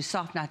 It's not too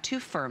soft, not too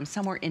firm,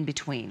 somewhere in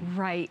between.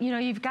 Right. You know,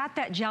 you've got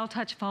that gel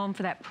touch foam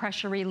for that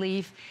pressure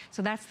relief.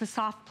 So that's the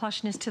soft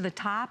plushness to the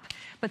top,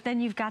 but then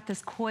you've got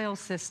this coil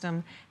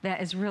system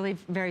that is really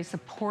very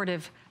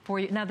supportive for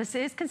you. Now this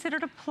is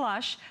considered a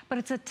plush, but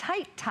it's a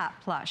tight top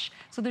plush.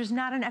 So there's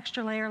not an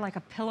extra layer like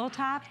a pillow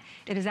top.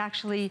 It is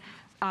actually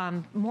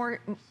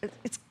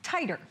it's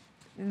tighter.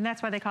 And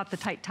that's why they call it the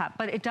tight top.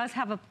 But it does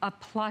have a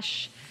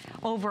plush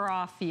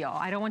overall feel.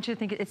 I don't want you to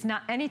think it's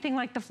not anything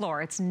like the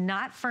floor. It's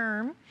not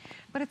firm,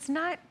 but it's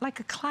not like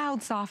a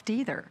cloud soft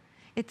either.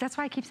 That's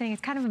why I keep saying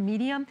it's kind of a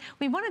medium.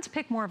 We wanted to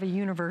pick more of a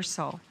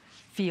universal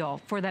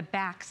feel for the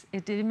backs.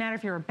 It didn't matter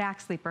if you're a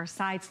back sleeper, a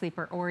side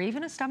sleeper, or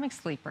even a stomach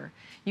sleeper.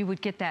 You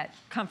would get that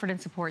comfort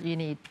and support you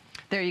need.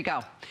 There you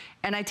go.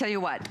 And I tell you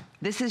what,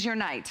 this is your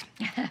night.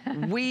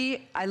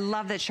 I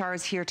love that Shar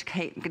is here to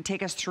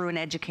take us through and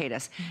educate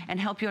us and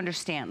help you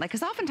understand. Like,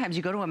 because oftentimes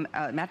you go to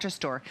a mattress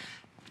store,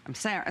 I'm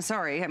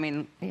sorry, I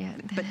mean,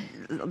 but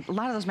a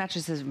lot of those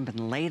mattresses have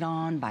been laid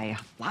on by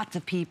lots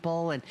of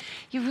people, and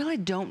you really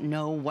don't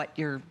know what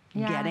you're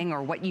getting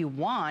or what you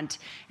want.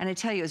 And I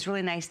tell you, it's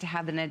really nice to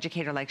have an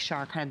educator like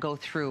Shar kind of go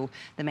through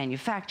the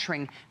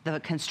manufacturing,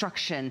 the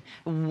construction,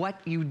 what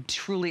you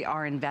truly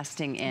are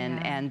investing in.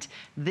 And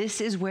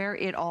this is where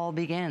it all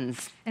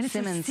begins. And it's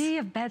a sea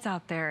of beds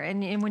out there.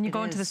 And when you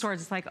go into the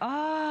stores, it's like,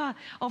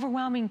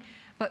 overwhelming.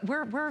 But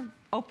we're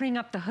opening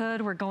up the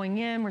hood, we're going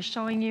in, we're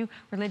showing you,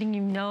 we're letting you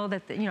know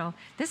that, you know,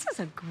 this is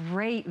a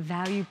great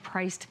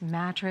value-priced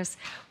mattress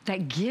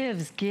that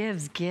gives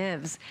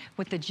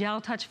with the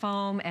gel touch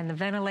foam and the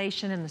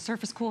ventilation and the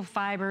surface cool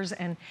fibers,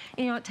 and,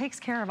 you know, it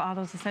takes care of all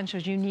those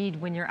essentials you need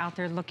when you're out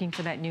there looking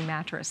for that new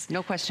mattress.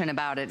 No question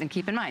about it. And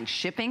keep in mind,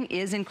 shipping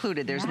is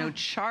included. There's no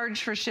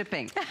charge for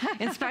shipping.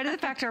 In spite of the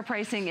fact our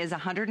pricing is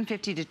 $150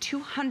 to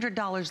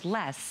 $200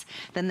 less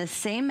than the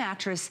same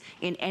mattress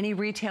in any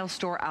retail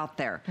store out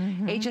there.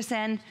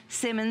 HSN,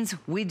 Simmons,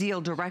 we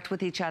deal direct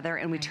with each other,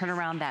 and we turn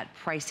around that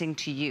pricing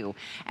to you.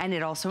 And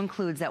it also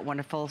includes that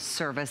wonderful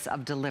service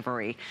of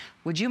delivery.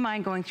 Would you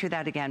mind going through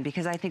that again?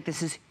 Because I think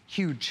this is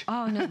huge.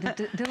 Oh, no,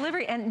 the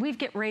delivery, and we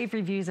get rave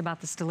reviews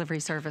about this delivery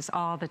service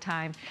all the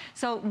time.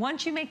 So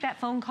once you make that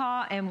phone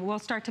call, and we'll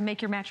start to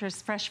make your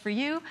mattress fresh for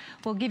you,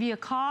 we'll give you a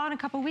call in a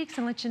couple weeks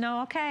and let you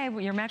know, okay,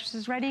 well, your mattress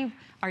is ready.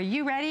 Are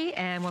you ready?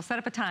 And we'll set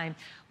up a time.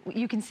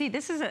 You can see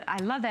this is I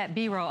love that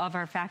B-roll of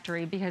our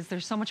factory because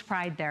there's so much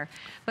pride there.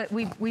 But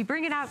we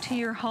bring it out to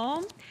your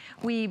home.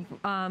 We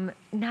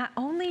not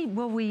only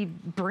will we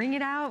bring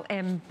it out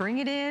and bring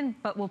it in,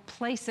 but we'll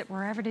place it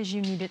wherever it is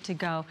you need it to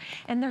go.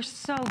 And they're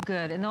so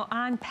good, and they'll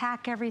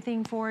unpack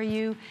everything for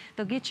you.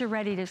 They'll get you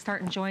ready to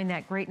start enjoying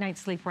that great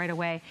night's sleep right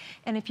away.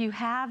 And if you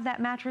have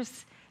that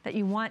mattress that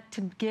you want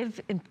to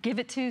give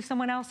it to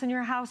someone else in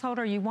your household,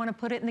 or you want to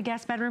put it in the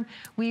guest bedroom,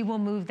 we will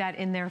move that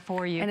in there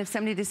for you. And if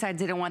somebody decides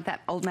they don't want that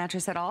old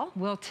mattress at all?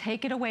 We'll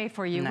take it away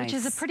for you, which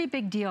is a pretty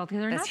big deal, because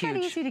they're not that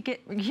easy to get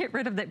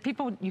rid of. That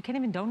people, you can't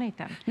even donate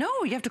them. No,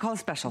 you have to call a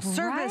special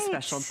service,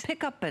 special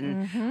pickup,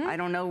 and I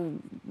don't know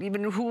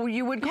even who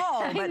you would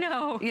call, but you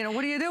know,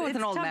 what do you do with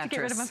an old mattress? To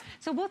get rid of them.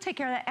 So we'll take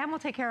care of that, and we'll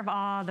take care of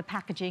all the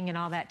packaging and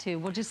all that too.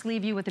 We'll just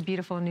leave you with a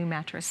beautiful new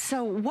mattress.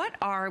 So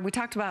we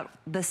talked about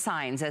the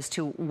signs as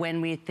to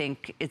when we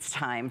think it's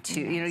time to,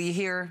 you know, you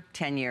hear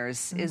 10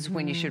 years is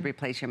when you should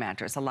replace your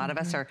mattress. A lot of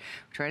us are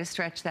trying to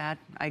stretch that.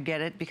 I get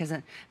it, because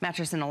a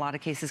mattress in a lot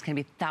of cases can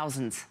be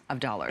thousands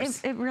of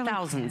dollars. It really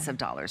thousands can. of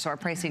dollars. So our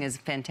pricing is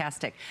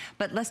fantastic.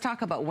 But let's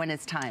talk about when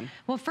it's time.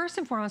 Well, first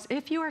and foremost,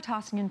 if you are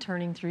tossing and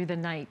turning through the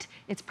night,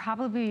 it's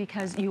probably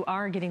because you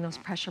are getting those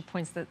pressure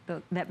points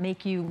that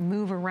make you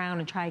move around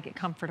and try to get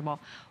comfortable.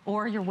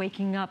 Or you're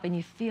waking up and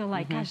you feel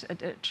like, gosh, a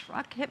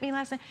truck hit me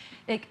last night.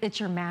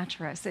 It's your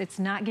mattress. It's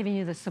not giving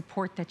you the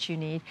support that you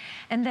need.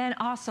 And then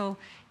also,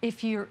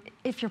 if your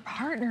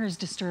partner is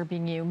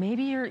disturbing you,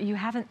 maybe you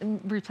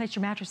haven't replaced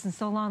your mattress in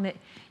so long that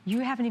you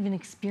haven't even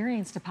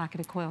experienced a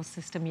pocketed coil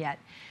system yet.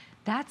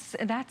 That's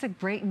a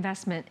great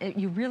investment.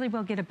 You really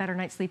will get a better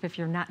night's sleep if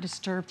you're not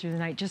disturbed through the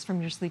night just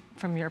from your sleep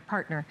from your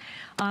partner.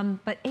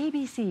 But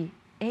ABC,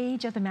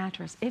 age of the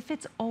mattress, if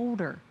it's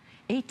older,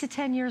 8 to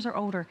 10 years or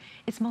older,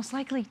 it's most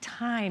likely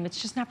time.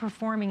 It's just not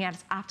performing at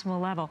its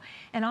optimal level.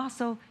 And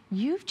also,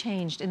 you've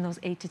changed in those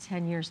 8 to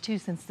 10 years too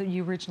since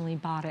you originally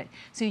bought it.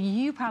 So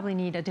you probably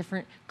need a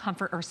different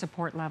comfort or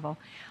support level.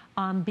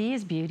 B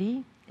is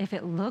beauty. If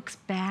it looks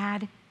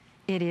bad,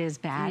 it is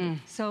bad.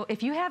 So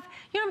if you have,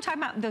 you know what I'm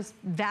talking about, those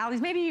valleys,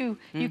 maybe you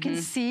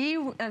can see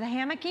the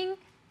hammocking,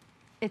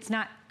 it's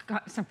not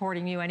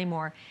supporting you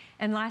anymore.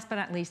 And last but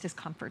not least is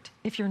comfort.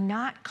 If you're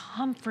not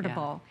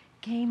comfortable,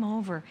 game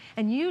over.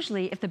 And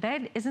usually, if the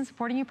bed isn't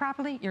supporting you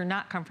properly, you're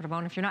not comfortable.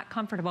 And if you're not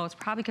comfortable, it's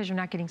probably because you're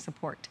not getting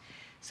support.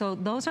 So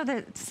those are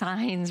the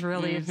signs,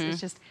 really. It's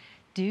just,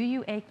 do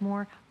you ache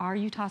more? Are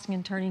you tossing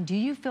and turning? Do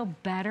you feel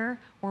better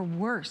or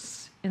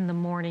worse in the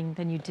morning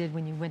than you did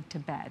when you went to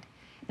bed?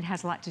 It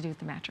has a lot to do with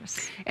the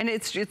mattress. And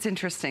it's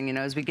interesting, you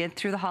know, as we get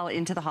through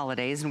into the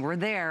holidays, and we're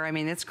there. I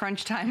mean, it's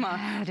crunch time.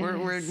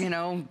 We're you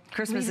know,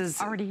 Christmas is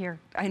already here.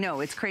 I know,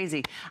 it's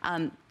crazy.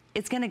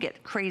 It's going to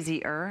get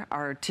crazier.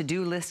 Our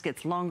to-do list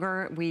gets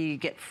longer. We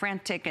get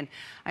frantic. And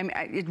I mean,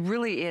 it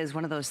really is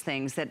one of those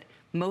things that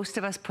most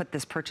of us put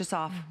this purchase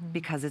off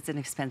because it's an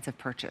expensive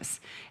purchase.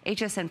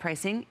 HSN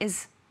pricing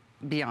is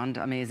beyond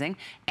amazing.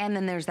 And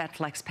then there's that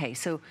flex pay.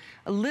 So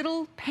a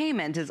little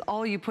payment is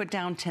all you put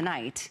down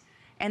tonight.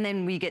 And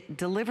then we get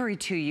delivery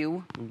to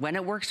you when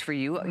it works for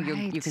you.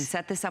 You can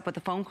set this up with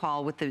a phone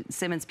call with the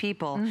Simmons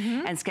people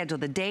and schedule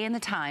the day and the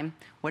time,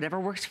 whatever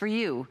works for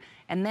you.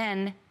 And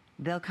then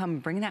they'll come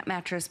bring that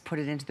mattress, put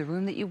it into the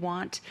room that you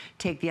want,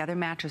 take the other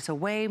mattress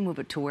away, move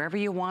it to wherever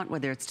you want,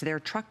 whether it's to their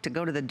truck to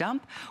go to the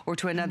dump or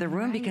to another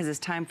room, because it's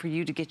time for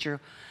you to get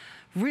your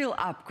real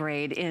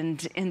upgrade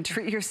and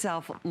treat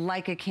yourself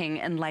like a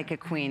king and like a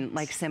queen,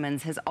 like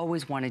Simmons has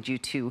always wanted you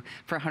to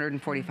for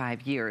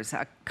 145 years.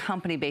 A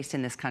company based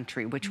in this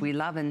country, which we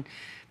love, and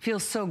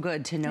feels so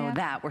good to know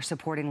that we're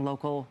supporting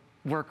local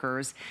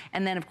workers.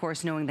 And then, of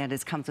course, knowing that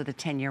it comes with a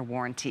 10-year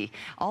warranty.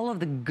 All of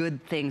the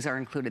good things are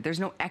included. There's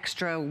no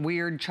extra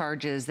weird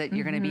charges that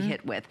you're going to be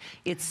hit with.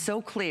 It's so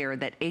clear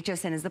that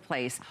HSN is the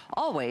place,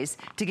 always,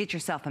 to get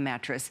yourself a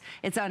mattress.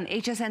 It's on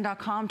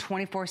hsn.com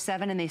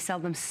 24/7, and they sell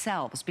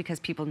themselves because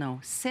people know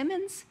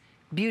Simmons,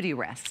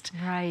 Beautyrest.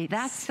 Right.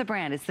 That's the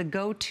brand. It's the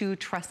go-to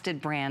trusted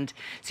brand.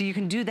 So you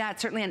can do that,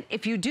 certainly. And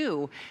if you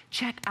do,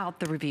 check out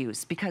the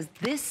reviews, because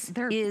this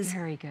is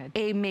very good.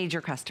 A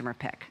major customer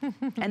pick.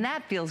 And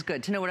that feels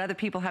good to know what other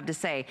people have to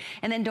say.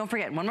 And then don't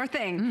forget, one more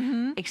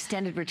thing,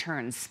 extended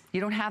returns.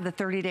 You don't have the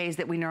 30 days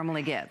that we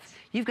normally give.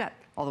 You've got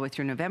all the way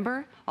through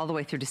November, all the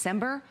way through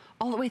December,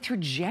 all the way through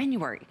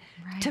January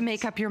to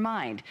make up your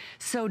mind.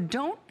 So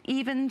don't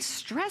even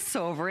stress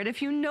over it.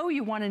 If you know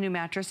you want a new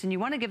mattress and you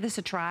want to give this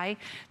a try,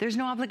 there's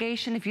no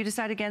obligation. If you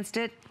decide against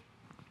it,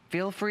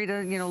 feel free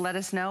to, you know, let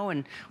us know,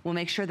 and we'll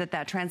make sure that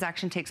that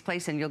transaction takes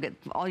place and you'll get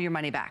all your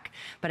money back.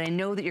 But I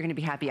know that you're going to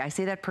be happy. I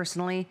say that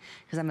personally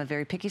because I'm a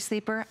very picky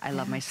sleeper. I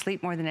love my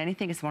sleep more than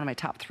anything. It's one of my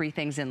top 3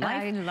 things in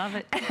life. I love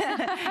it.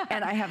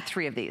 And I have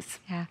 3 of these.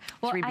 Yeah.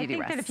 Well, 3 Beautyrests. I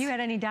think that if you had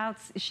any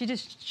doubts, she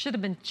just should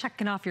have been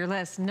checking off your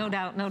list. No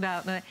doubt, no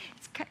doubt.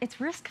 It's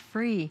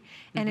risk-free,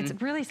 and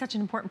it's really such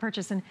an important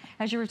purchase. And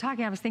as you were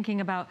talking, I was thinking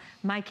about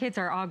my kids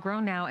are all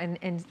grown now,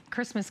 and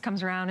Christmas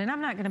comes around, and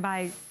I'm not going to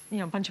buy, you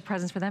know, a bunch of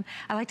presents for them.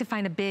 I like to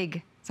find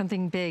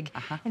something big.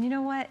 And you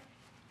know what?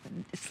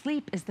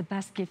 Sleep is the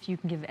best gift you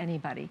can give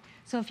anybody.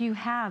 So if you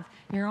have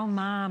your own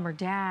mom or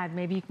dad,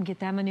 maybe you can get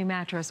them a new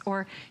mattress,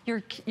 or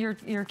your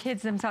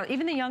kids themselves,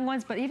 even the young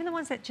ones, but even the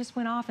ones that just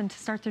went off and to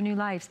start their new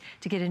lives,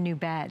 to get a new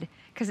bed.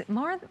 Because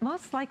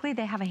most likely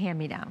they have a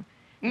hand-me-down.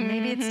 And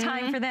maybe it's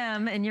time for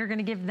them, and you're going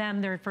to give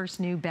them their first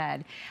new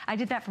bed. I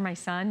did that for my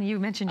son. You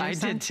mentioned your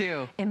son. I did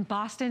too. In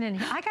Boston,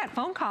 and I got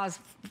phone calls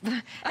every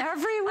week.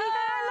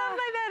 I love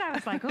my bed. I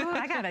was like, oh,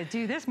 I got to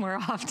do this more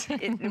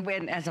often.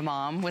 As a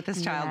mom with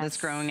this child that's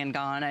growing and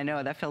gone, I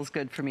know that feels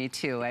good for me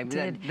too.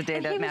 The day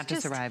that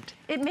mattress arrived.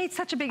 It made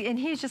such a big, and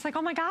he's just like,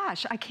 oh my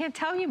gosh, I can't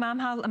tell you, Mom,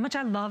 how much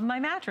I love my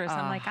mattress.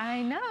 I'm like,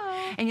 I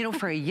know. And you know,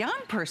 for a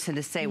young person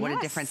to say what a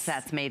difference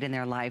that's made in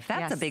their life,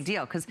 that's a big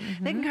deal, because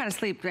they can kind of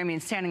sleep, I mean,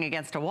 standing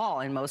against a wall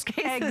in most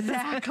cases.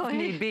 Exactly.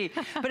 Need be.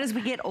 But as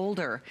we get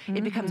older,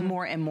 it becomes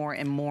more and more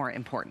and more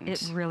important.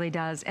 It really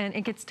does. And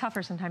it gets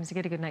tougher sometimes to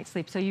get a good night's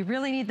sleep. So you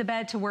really need the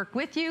bed to work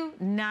with you. you,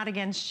 not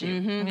against you.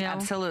 You know?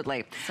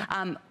 Absolutely.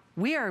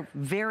 We are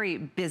very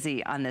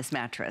busy on this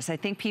mattress. I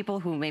think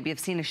people who maybe have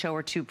seen a show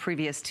or two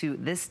previous to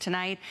this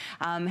tonight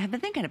have been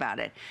thinking about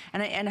it.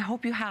 And I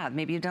hope you have.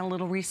 Maybe you've done a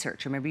little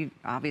research, or maybe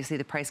obviously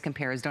the price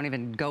compares. Don't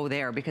even go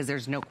there, because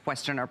there's no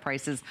question our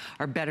prices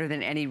are better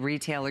than any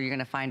retailer you're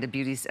gonna find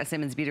a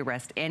Simmons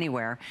Beautyrest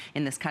anywhere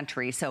in this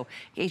country. So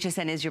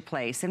HSN is your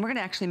place. And we're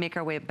gonna actually make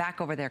our way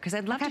back over there, because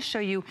I'd love to show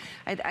you,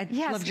 I'd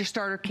love your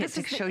starter kit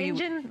to show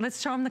you.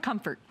 Let's show them the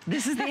comfort.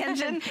 This is the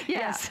engine?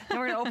 Yes. And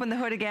we're gonna open the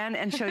hood again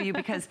and show you,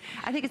 because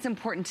I think it's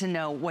important to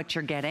know what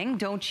you're getting,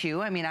 don't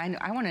you? I mean,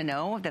 I want to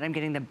know that I'm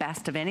getting the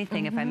best of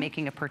anything if I'm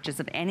making a purchase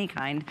of any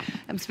kind.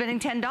 I'm spending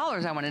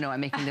 $10, I want to know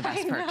I'm making the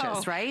best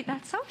purchase, right?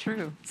 That's so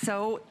true.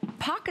 So,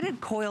 pocketed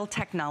coil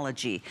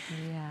technology.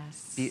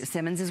 Yes.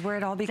 Simmons is where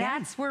it all began.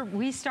 That's where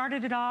we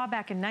started it all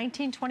back in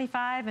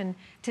 1925, and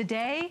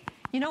today,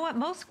 you know what,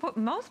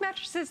 most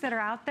mattresses that are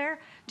out there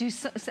do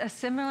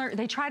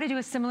they try to do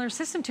a similar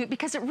system to it,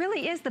 because it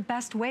really is the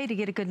best way to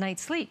get a good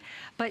night's sleep.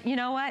 But you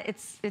know what,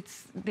 it's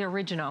the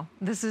original.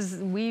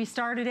 We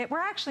started it, we're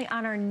actually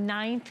on our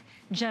 9th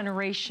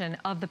generation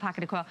of the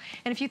pocketed coil.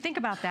 And if you think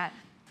about that,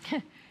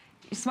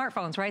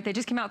 smartphones, right? They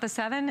just came out with the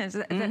 7.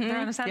 They're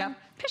on a 7? Yep.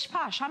 Pish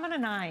posh, I'm on a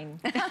 9.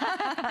 We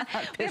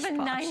have a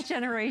 9th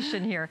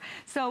generation here.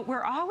 So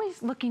we're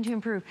always looking to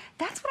improve.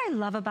 That's what I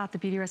love about the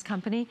Beautyrest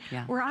company.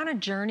 Yeah. We're on a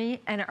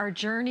journey, and our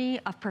journey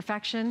of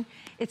perfection,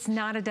 it's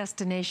not a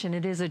destination,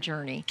 it is a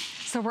journey.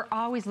 So we're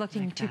always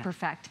looking to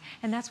perfect.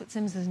 And that's what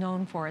Simmons is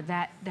known for,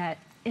 that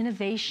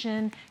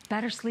innovation,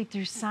 better sleep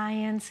through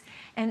science,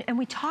 and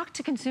we talk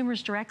to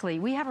consumers directly.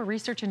 We have a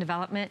research and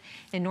development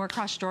in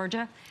Norcross,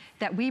 Georgia,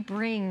 that we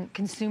bring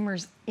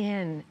consumers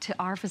in to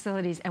our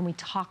facilities, and we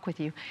talk with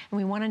you, and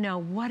we want to know,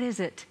 what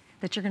is it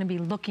that you're going to be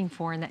looking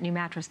for in that new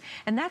mattress?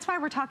 And that's why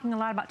we're talking a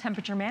lot about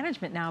temperature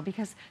management now,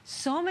 because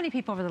so many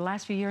people over the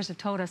last few years have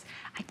told us,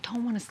 I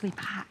don't want to sleep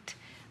hot,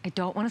 I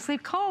don't want to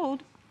sleep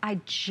cold, I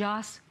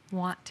just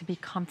want to be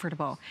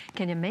comfortable.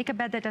 Can you make a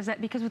bed that does that?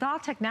 Because with all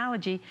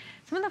technology,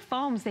 some of the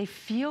foams, they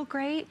feel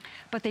great,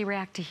 but they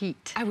react to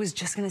heat. I was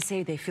just gonna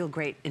say, they feel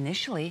great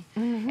initially,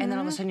 and then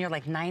all of a sudden you're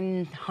like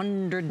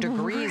 900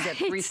 degrees at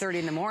 3:30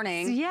 in the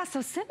morning. So, yeah,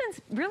 so Simmons,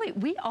 really,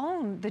 we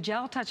own the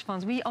gel touch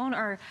foams. We own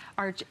our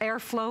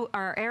airflow,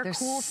 our air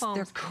cool foams.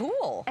 They're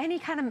cool. Any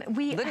kind of,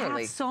 we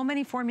have so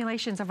many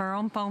formulations of our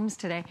own foams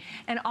today.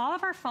 And all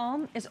of our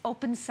foam is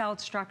open celled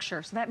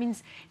structure. So that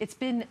means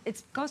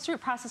it goes through a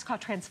process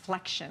called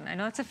transflection. I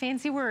know it's a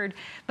fancy word,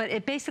 but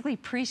it basically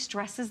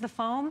pre-stresses the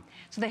foam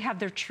so they have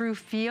their true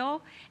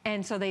feel,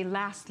 and so they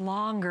last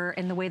longer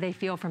in the way they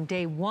feel from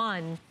day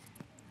 1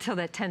 till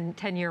that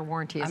 10-year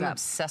warranty is up. I'm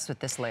obsessed with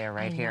this layer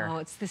right here. I know,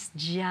 it's this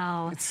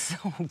gel. It's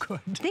so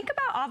good. Think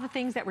about all the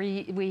things that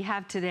we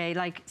have today,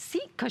 like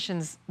seat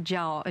cushions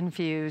gel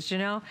infused, you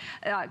know?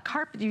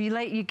 Carpet,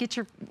 you get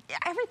your,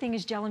 everything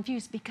is gel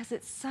infused because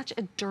it's such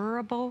a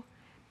durable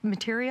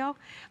material,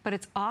 but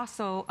it's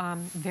also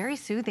very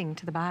soothing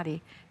to the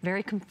body,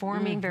 very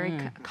conforming, very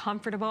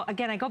comfortable.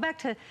 Again, I go back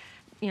to,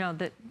 you know,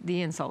 the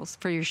insoles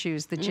for your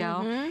shoes, the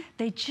gel.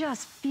 They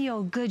just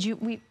feel good.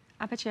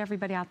 I bet you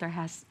everybody out there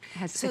has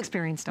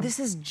experienced them. This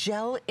is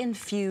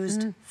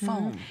gel-infused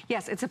foam.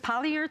 Yes, it's a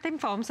polyurethane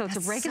foam, so it's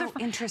a regular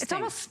foam. Interesting. It's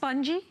almost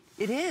spongy.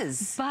 It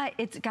is. But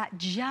it's got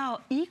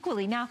gel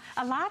equally. Now,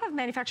 a lot of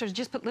manufacturers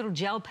just put little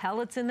gel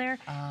pellets in there.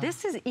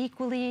 This is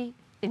equally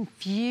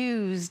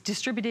infused,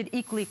 distributed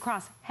equally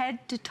across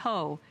head to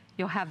toe.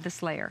 You'll have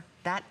this layer.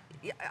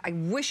 I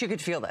wish you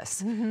could feel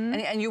this,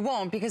 and you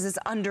won't, because it's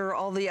under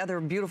all the other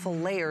beautiful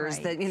layers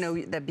that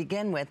that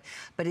begin with.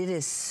 But it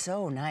is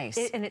so nice,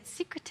 and it's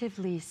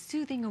secretively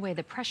soothing away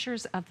the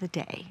pressures of the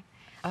day.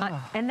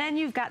 And then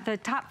you've got the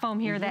top foam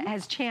here that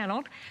has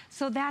channeled.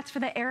 So that's for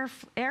the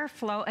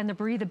airflow and the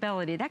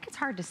breathability. That gets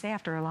hard to say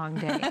after a long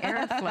day,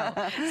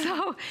 airflow.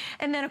 So,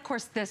 and then of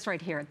course this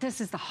right here,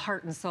 this is the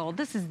heart and soul.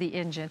 This is the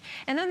engine.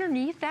 And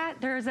underneath that,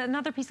 there's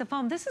another piece of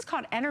foam. This is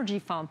called energy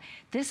foam.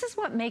 This is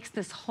what makes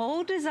this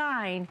whole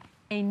design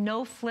a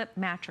no-flip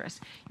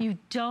mattress. You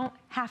don't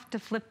have to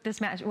flip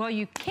this mattress. Well,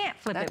 you can't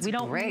flip it. We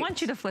don't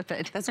want you to flip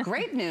it. That's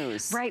great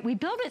news. Right, we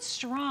build it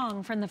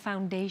strong from the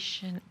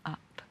foundation up.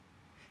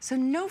 So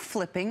no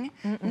flipping,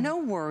 no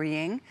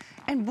worrying,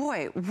 and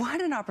boy, what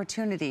an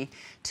opportunity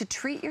to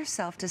treat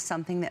yourself to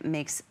something that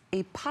makes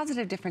a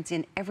positive difference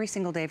in every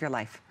single day of your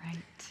life. Right.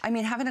 I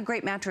mean, having a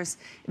great mattress,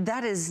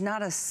 that is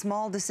not a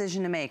small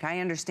decision to make, I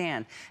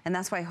understand. And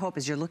that's why I hope,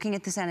 as you're looking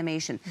at this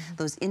animation,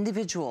 those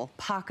individual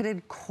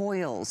pocketed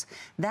coils,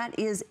 that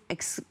is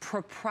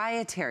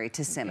proprietary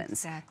to Simmons.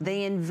 Exactly.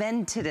 They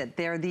invented it,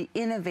 they're the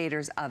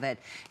innovators of it.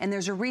 And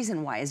there's a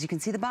reason why. As you can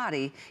see the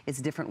body, it's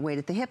a different weight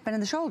at the hip and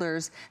in the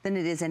shoulders than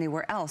it is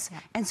anywhere else.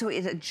 Yep. And so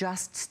it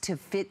adjusts to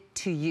fit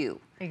to you.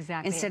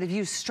 Exactly. Instead of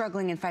you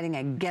struggling and fighting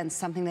against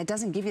something that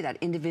doesn't give you that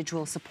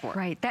individual support.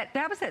 Right.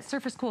 That was that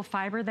surface cool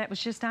fiber that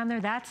was just on there.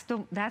 That's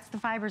the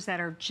fibers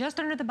that are just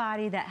under the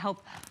body that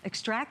help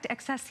extract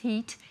excess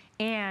heat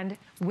and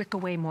wick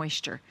away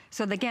moisture.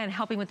 So again,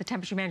 helping with the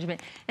temperature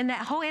management. And that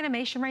whole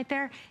animation right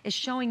there is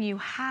showing you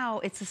how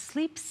it's a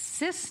sleep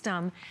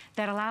system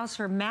that allows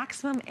for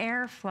maximum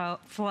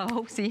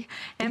airflow, see,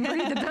 and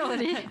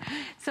breathability.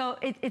 So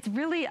it's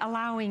really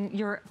allowing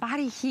your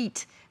body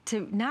heat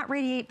to not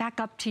radiate back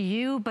up to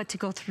you, but to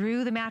go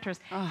through the mattress.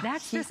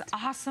 That's this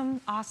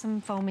awesome,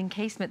 awesome foam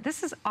encasement.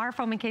 This is our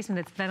foam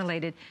encasement that's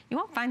ventilated. You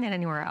won't find that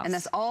anywhere else. And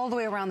that's all the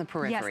way around the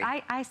periphery.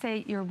 Yes, I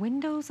say your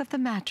windows of the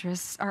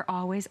mattress are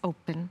always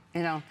open.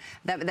 You know,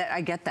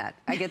 I get that.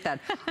 I get that.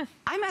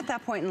 I'm at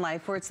that point in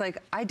life where it's like,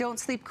 I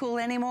don't sleep cool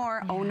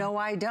anymore. Yeah. Oh, no,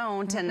 I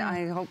don't. And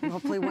I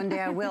hopefully one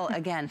day I will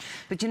again.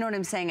 But you know what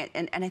I'm saying?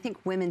 And I think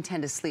women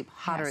tend to sleep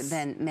hotter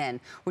than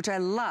men, which I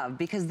love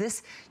because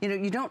this, you know,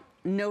 you don't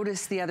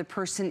notice the other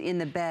person in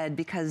the bed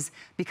because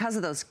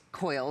of those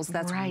coils.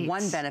 That's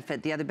one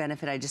benefit. The other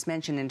benefit I just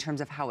mentioned in terms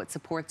of how it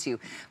supports you.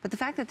 But the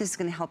fact that this is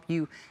going to help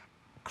you,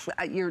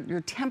 your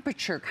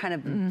temperature kind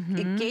of,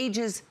 it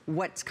gauges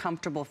what's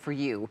comfortable for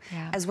you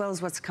as well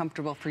as what's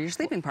comfortable for your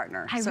sleeping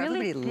partner. So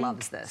everybody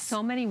loves this.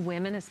 So many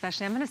women,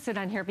 especially, I'm going to sit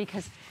on here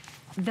because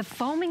the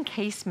foam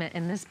encasement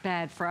in this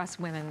bed for us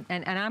women,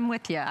 and I'm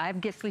with you, I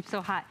get sleep so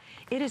hot.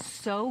 It is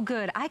so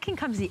good. I can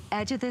come to the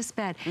edge of this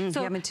bed.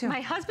 So me too.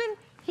 My husband,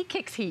 he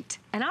kicks heat,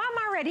 and I'm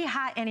already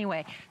hot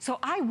anyway. So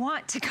I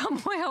want to come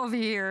way over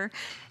here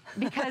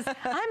because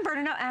I'm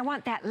burning up and I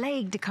want that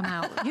leg to come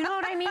out. You know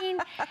what I mean?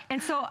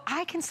 And so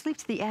I can sleep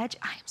to the edge.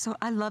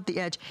 I love the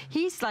edge.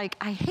 He's like,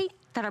 I hate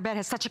that our bed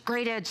has such a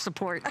great edge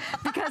support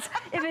because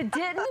if it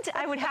didn't,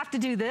 I would have to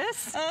do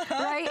this,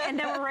 right? And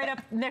then we're right up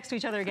next to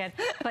each other again.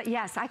 But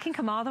yes, I can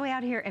come all the way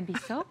out here and be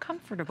so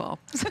comfortable.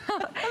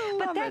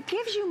 But that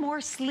gives you more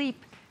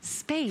sleep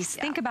space.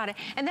 Think about it.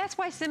 And that's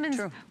why Simmons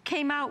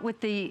came out with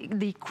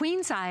the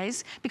queen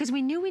size, because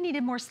we knew we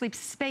needed more sleep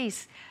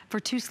space for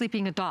 2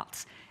 sleeping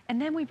adults. And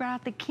then we brought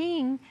out the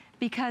king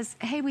because,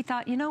 hey, we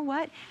thought, you know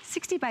what?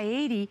 60 by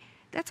 80,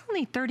 that's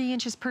only 30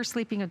 inches per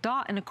sleeping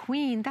adult, and a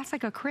queen, that's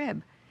like a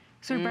crib.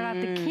 So we brought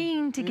out the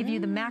king to give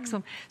you the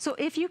maximum. So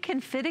if you can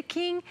fit a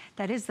king,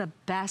 that is the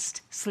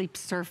best sleep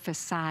surface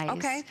size.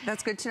 Okay,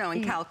 that's good to know.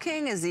 And Cal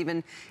King is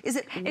even, is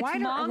it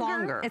wider or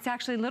longer? It's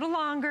actually a little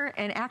longer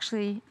and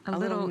actually a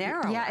little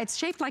narrow. Yeah, it's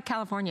shaped like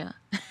California.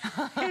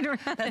 I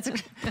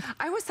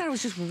always thought it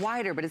was just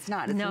wider, but it's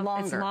not. It's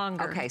longer. It's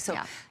longer. Okay, so,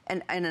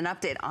 and an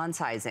update on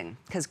sizing,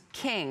 because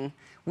king,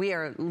 we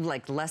are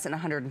like less than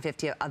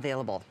 150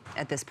 available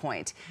at this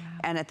point.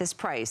 And at this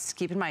price,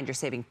 keep in mind, you're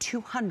saving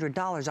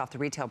 $200 off the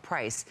retail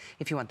price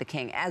if you want the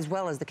king, as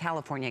well as the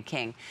California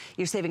king.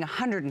 You're saving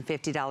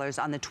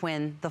 $150 on the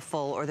twin, the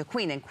full, or the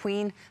queen. And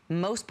queen,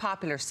 most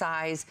popular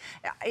size.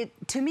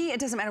 To me, it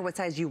doesn't matter what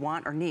size you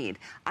want or need.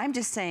 I'm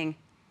just saying,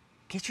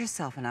 get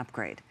yourself an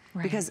upgrade.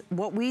 Because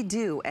what we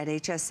do at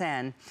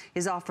HSN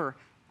is offer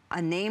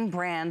a name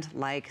brand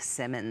like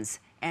Simmons,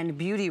 and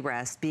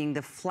Beautyrest being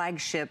the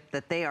flagship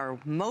that they are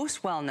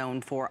most well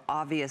known for,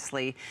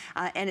 obviously,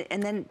 and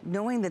then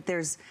knowing that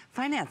there's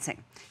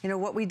financing. You know,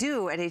 what we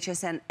do at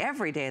HSN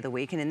every day of the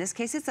week, and in this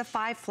case, it's a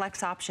 5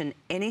 flex option,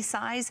 any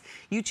size.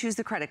 You choose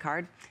the credit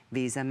card,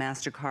 Visa,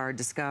 MasterCard,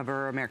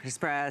 Discover, American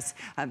Express,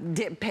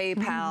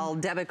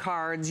 PayPal, debit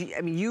cards.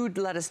 I mean, you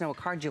let us know what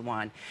card you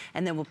want,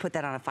 and then we'll put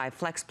that on a 5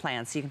 flex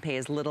plan, so you can pay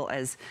as little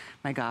as,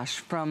 my gosh,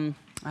 from,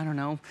 I don't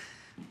know,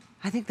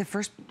 I think the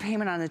first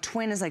payment on the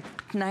twin is like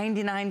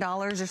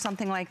 $99 or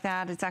something like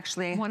that. It's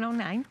actually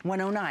 $109.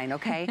 $109,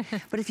 okay.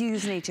 But if you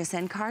use an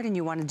HSN card and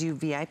you want to do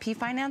VIP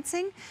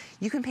financing,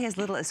 you can pay as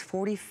little as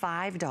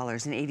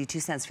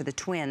 $45.82 for the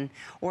twin,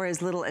 or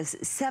as little as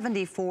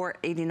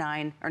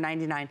 $74.89 or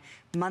 $99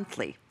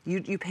 monthly.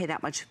 You pay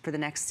that much for the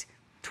next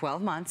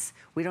 12 months.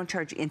 We don't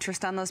charge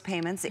interest on those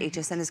payments.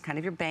 HSN is kind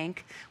of your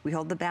bank. We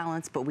hold the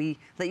balance, but we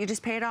let you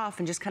just pay it off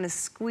and just kind of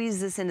squeeze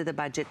this into the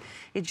budget.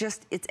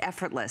 It's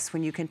effortless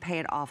when you can pay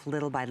it off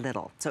little by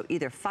little. So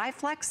either 5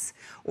 flex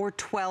or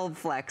 12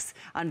 flex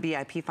on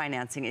VIP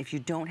financing. If you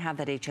don't have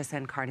that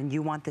HSN card and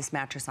you want this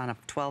mattress on a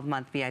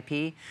 12-month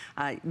VIP,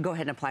 go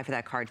ahead and apply for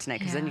that card tonight,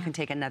 because then you can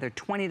take another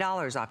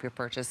 $20 off your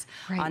purchase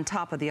on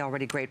top of the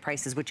already great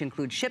prices, which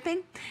include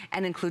shipping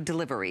and include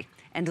delivery.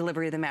 And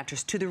delivery of the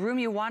mattress to the room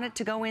you want it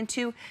to go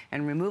into,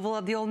 and removal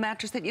of the old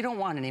mattress that you don't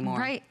want anymore.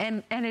 Right,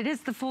 and it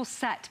is the full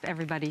set,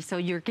 everybody. So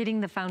you're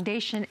getting the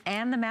foundation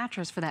and the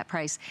mattress for that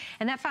price.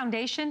 And that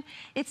foundation,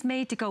 it's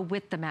made to go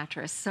with the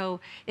mattress. So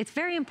it's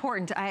very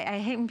important. I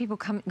hate when people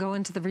go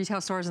into the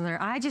retail stores and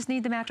they're, I just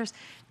need the mattress.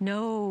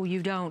 No,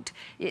 you don't.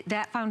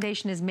 That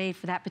foundation is made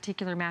for that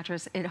particular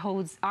mattress.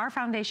 Our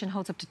foundation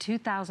holds up to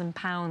 2,000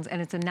 pounds,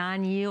 and it's a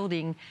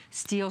non-yielding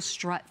steel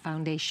strut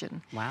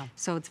foundation. Wow.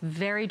 So it's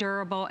very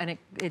durable, and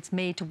it's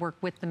made to work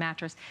with the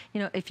mattress.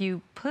 You know, if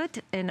you put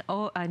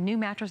a new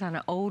mattress on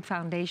an old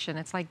foundation,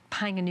 it's like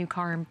buying a new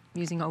car and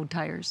using old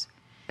tires.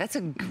 That's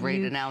a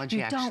great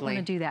analogy, actually. You don't want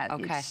to do that.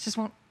 Okay. It's just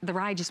won't, the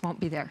ride just won't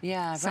be there.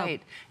 Yeah, so,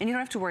 right. And you don't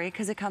have to worry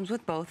because it comes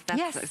with both. That's,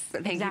 yes,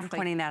 thank you for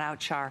pointing that out,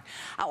 Char.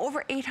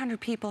 Over 800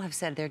 people have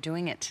said they're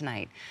doing it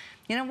tonight.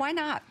 You know, why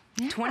not?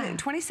 Yeah.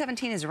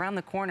 2017 is around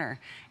the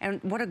corner,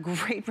 and what a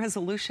great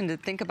resolution to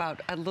think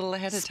about a little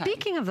ahead of time.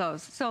 Speaking of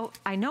those, so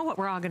I know what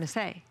we're all going to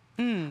say.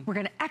 We're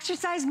going to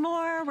exercise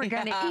more, we're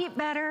going to eat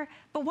better,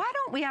 but why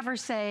don't we ever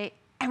say,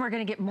 and we're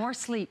going to get more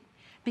sleep?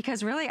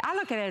 Because really, I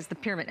look at it as the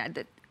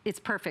pyramid. It's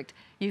perfect.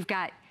 You've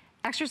got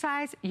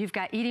exercise, you've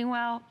got eating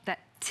well. That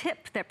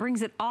tip that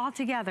brings it all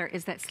together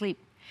is that sleep.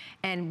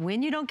 And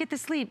when you don't get the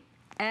sleep,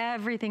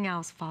 everything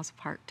else falls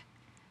apart.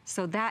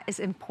 So that is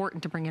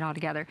important to bring it all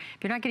together.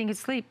 If you're not getting good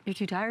sleep, you're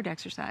too tired to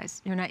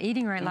exercise. You're not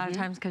eating right a lot of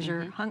times because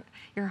you're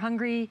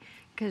hungry,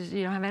 because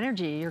you don't have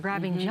energy. You're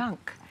grabbing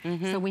junk.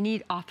 So we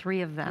need all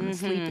three of them.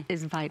 Sleep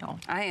is vital.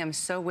 I am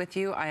so with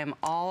you. I am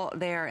all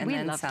there and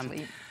then some.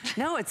 Sleep.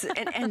 No, it's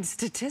and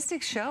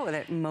statistics show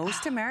that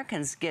most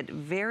Americans get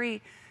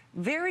very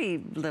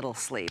little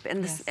sleep,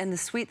 and the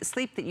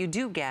sleep that you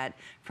do get,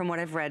 from what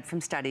I've read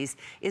from studies,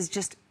 is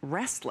just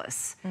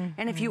restless.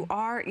 And if you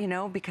are, you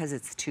know, because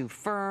it's too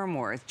firm,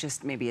 or it's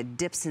just maybe it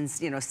dips and,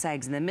 you know,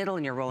 sags in the middle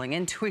and you're rolling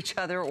into each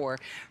other, or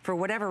for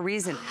whatever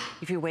reason,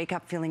 if you wake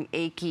up feeling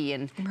achy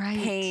and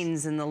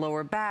pains in the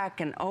lower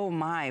back, and oh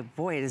my,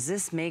 boy, does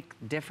this make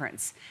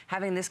difference.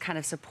 Having this kind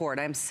of support,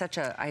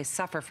 I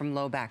suffer from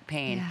low back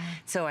pain.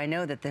 So I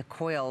know that the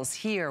coils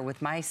here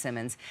with my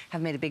Simmons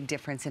have made a big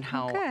difference in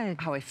how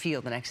I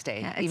feel the next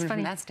day, even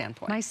from that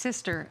standpoint. My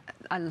sister,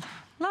 I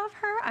love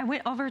her. I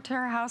went over to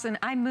her house, and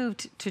I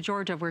moved to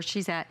Georgia, where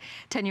she's at,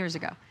 10 years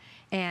ago.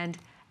 And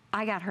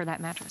I got her that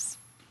mattress.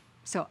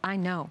 So I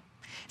know.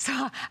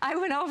 So I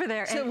went over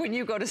there. So when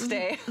you go to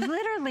stay?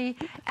 Literally,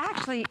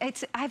 actually,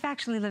 I've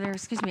actually lived there,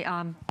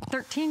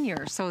 13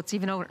 years, so it's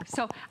even older.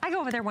 So I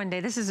go over there one day.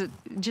 This is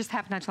just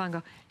happened not too long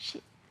ago.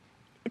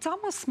 It's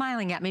almost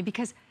smiling at me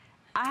because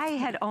I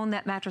had owned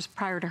that mattress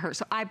prior to her,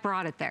 so I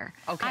brought it there.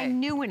 I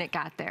knew when it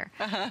got there.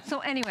 So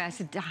anyway, I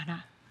said,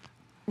 Donna,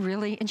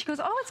 really? And she goes,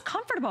 oh, it's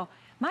comfortable.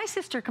 My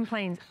sister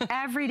complains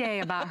every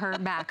day about her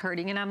back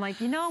hurting, and I'm like,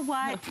 you know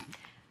what?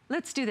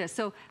 Let's do this.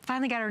 So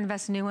finally got her to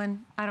invest a new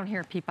one. I don't hear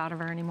a peep out of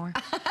her anymore.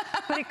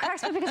 But it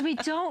cracks me because we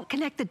don't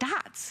connect the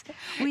dots.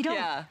 We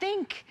don't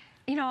think,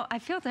 you know, I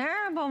feel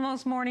terrible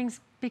most mornings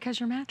because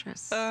your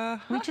mattress.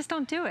 We just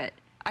don't do it.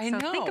 I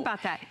know. Think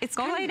about that.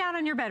 Go lay down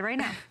on your bed right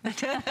now.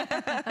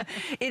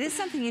 It is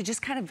something you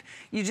just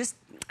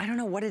I don't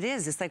know what it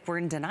is. It's like we're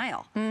in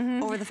denial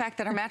over the fact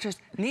that our mattress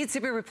needs to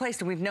be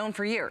replaced, and we've known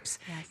for years.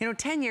 You know,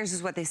 10 years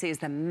is what they say is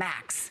the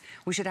max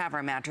we should have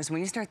our mattress.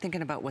 When you start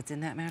thinking about what's in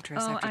that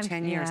mattress after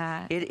 10 years,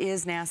 it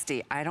is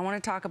nasty. I don't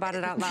want to talk about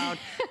it out loud,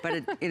 but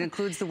it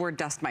includes the word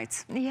dust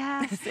mites.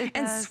 Yes, it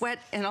and does. Sweat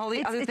and all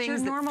the other things. It's your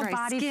normal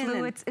body skin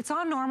fluids. It's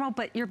all normal,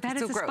 but your bed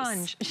is a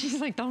sponge. She's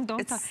like, don't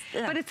talk.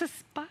 But it's a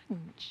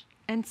sponge.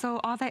 And so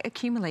all that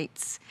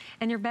accumulates.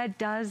 And your bed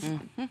does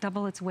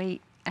double its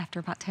weight after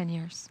about 10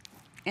 years.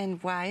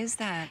 And why is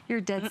that? Your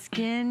dead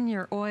skin,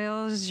 your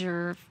oils,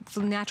 your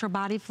natural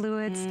body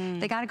fluids,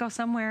 they got to go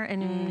somewhere,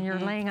 and you're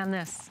laying on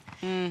this.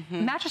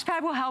 Mattress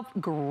pad will help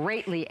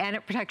greatly, and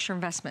it protects your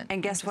investment.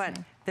 And guess what?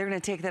 They're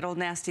going to take that old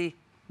nasty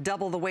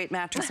double the weight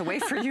mattress away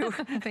for you.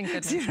 Thank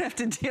goodness. So you don't have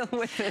to deal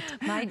with it.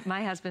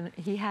 My husband,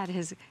 he had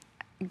his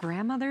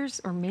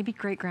grandmother's, or maybe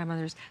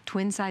great-grandmother's,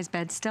 twin-size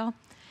bed still,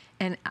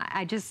 and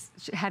I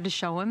just had to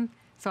show him.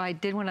 So I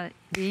did one of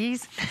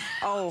these.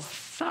 Oh,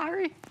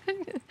 sorry.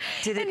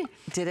 Did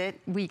it?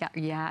 We got,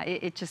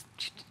 it just,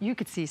 you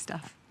could see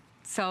stuff.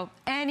 So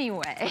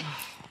anyway.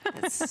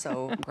 That's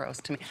so gross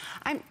to me.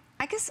 I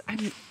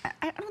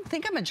don't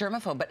think I'm a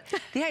germaphobe, but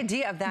the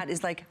idea of that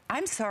is like,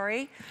 I'm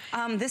sorry,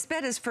 this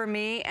bed is for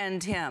me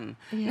and him,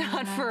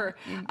 not for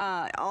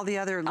all the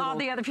other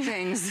little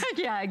things.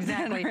 Yeah,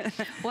 exactly.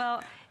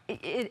 Well,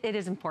 it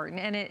is important,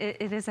 and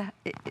it is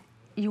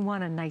you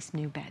want a nice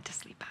new bed to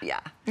sleep on.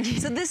 Yeah.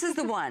 So this is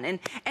the one.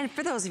 And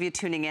for those of you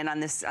tuning in on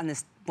this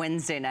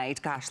Wednesday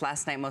night, gosh,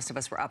 last night most of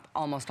us were up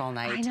almost all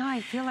night. I know, I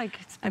feel like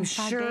it's been 5 days.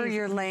 I'm sure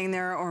you're laying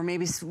there, or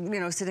maybe, you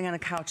know, sitting on a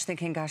couch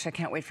thinking, gosh, I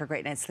can't wait for a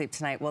great night's sleep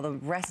tonight. Well, the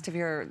rest of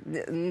your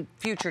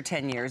future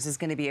 10 years is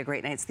going to be a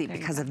great night's sleep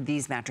because of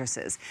these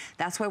mattresses.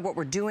 That's why what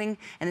we're doing,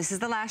 and this is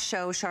the last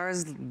show,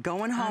 Shara's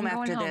going home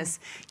after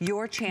this.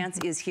 Your chance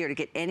is here to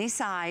get any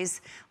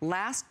size,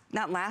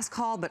 not last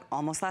call, but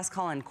almost last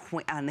call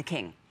on the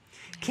King.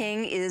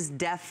 King is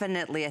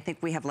definitely, I think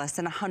we have less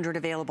than 100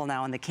 available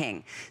now on the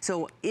King.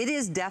 So it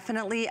is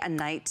definitely a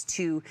night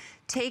to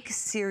take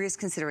serious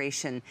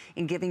consideration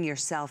in giving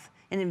yourself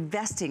and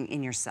investing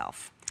in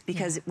yourself.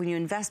 Because when you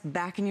invest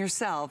back in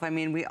yourself, I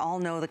mean, we all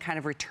know the kind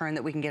of return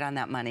that we can get on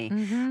that money.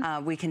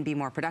 We can be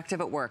more productive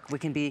at work. We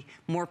can be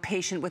more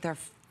patient with our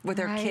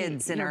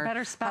kids and our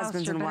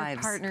husbands and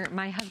wives. Partner.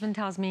 My husband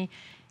tells me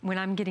when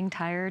I'm getting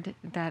tired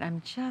that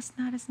I'm just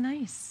not as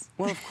nice.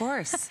 Well, of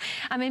course.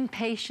 I'm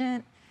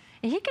impatient.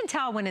 And he can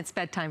tell when it's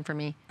bedtime for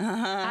me.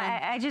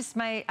 I just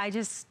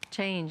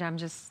change. I'm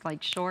just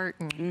like short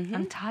and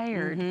I'm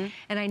tired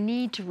and I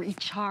need to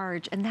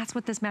recharge. And that's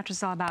what this mattress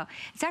is all about.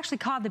 It's actually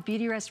called the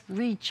Beautyrest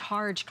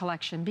Recharge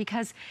Collection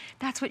because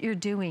that's what you're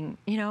doing.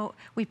 You know,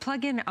 we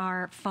plug in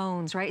our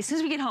phones, right? As soon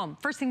as we get home,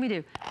 first thing we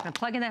do, we're gonna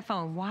plug in that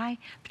phone. Why?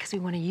 Because we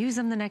want to use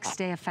them the next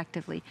day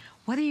effectively.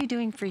 What are you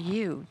doing for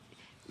you?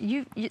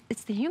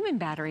 It's the human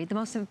battery. The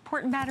most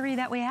important battery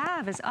that we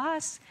have is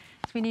us.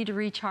 So we need to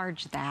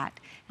recharge that.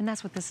 And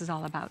that's what this is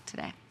all about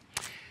today.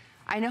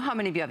 I know how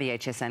many of you have the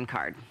HSN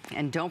card,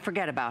 and don't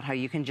forget about how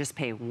you can just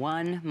pay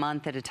 1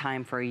 month at a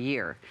time for a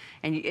year.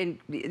 And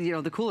you know,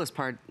 the coolest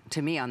part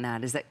to me on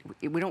that is that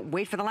we don't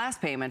wait for the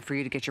last payment for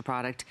you to get your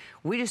product.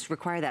 We just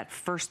require that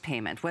first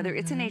payment, whether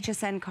it's an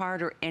HSN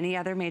card or any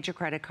other major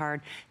credit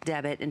card,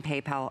 debit and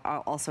PayPal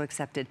are also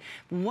accepted.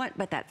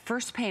 But that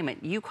first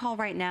payment, you call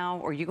right now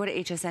or you go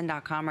to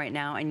hsn.com right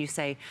now and you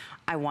say,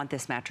 I want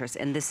this mattress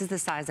and this is the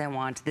size I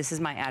want, this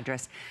is my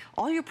address.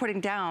 All you're putting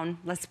down,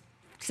 let's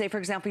say, for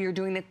example, you're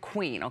doing the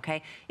Queen,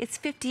 okay? It's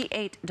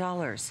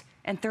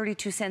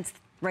 $58.32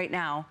 right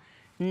now.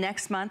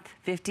 Next month,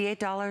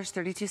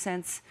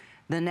 $58.32.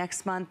 The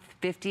next month,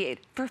 $58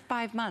 for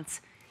 5 months.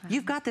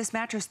 You've got this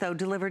mattress, though,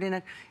 delivered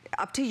in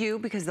up to you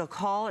because they'll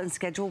call and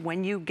schedule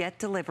when you get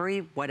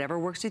delivery, whatever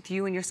works with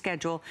you and your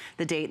schedule.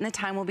 The date and the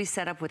time will be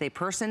set up with a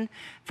person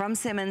from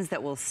Simmons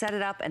that will set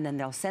it up, and then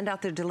they'll send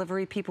out their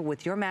delivery people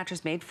with your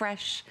mattress made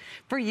fresh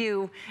for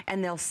you,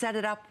 and they'll set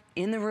it up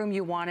in the room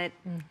you want it,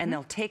 and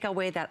they'll take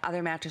away that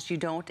other mattress you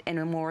don't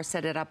and more,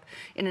 set it up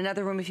in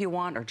another room if you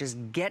want, or just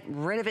get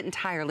rid of it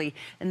entirely.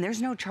 And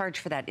there's no charge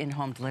for that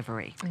in-home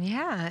delivery.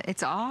 Yeah,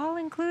 it's all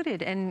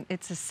included, and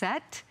it's a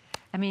set.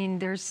 I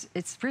mean,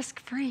 it's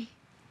risk-free.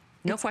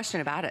 No question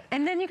about it.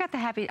 And then you got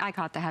the I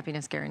call it the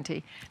happiness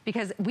guarantee,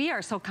 because we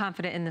are so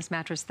confident in this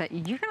mattress that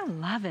you're gonna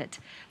love it.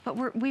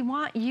 But we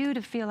want you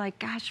to feel like,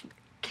 gosh,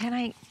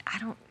 I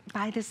don't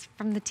buy this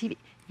from the TV.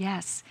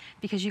 Yes,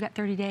 because you got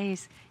 30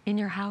 days in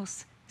your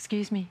house,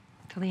 excuse me,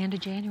 till the end of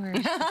January.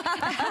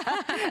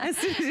 As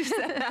soon as you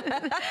said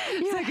that,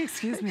 it's like,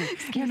 excuse me,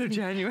 end of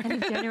January.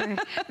 End of January,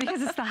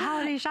 because it's the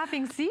holiday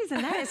shopping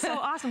season. That is so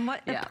awesome.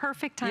 What a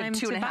perfect time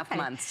to buy. You have 2.5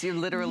 months. You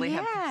literally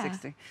have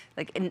 60,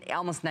 like in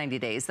almost 90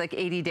 days, like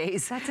 80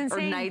 days. That's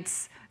insane. Or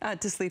nights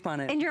to sleep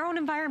on it. In your own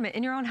environment,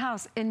 in your own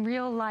house, in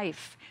real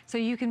life. So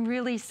you can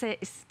really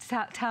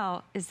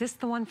tell, is this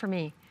the one for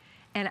me?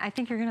 And I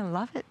think you're gonna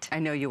love it. I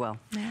know you will.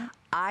 Yeah.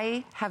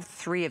 I have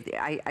 3 of the,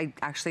 I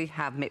actually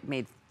have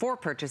made 4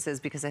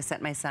 purchases because I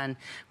sent my son,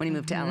 when he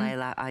moved to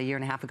LA a year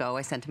and a half ago,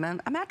 I sent him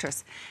a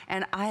mattress.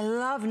 And I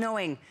love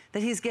knowing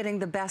that he's getting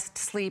the best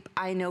sleep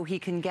I know he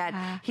can get.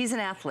 He's an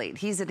athlete,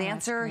 he's a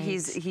dancer,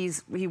 he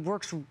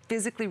works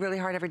physically really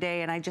hard every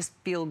day, and I just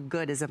feel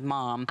good as a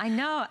mom. I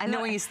know.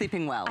 Knowing he's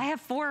sleeping well. I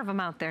have 4 of them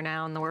out there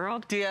now in the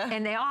world. Do you?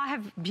 And they all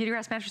have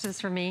Beautyrest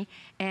mattresses for me.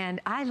 And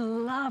I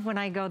love when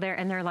I go there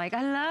and they're like,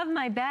 I love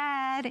my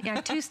bed. I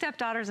have 2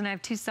 stepdaughters and I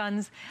have 2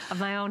 sons of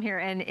my own here,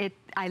 and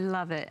I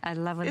love it. I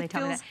love when they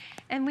tell me that.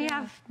 And we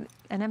have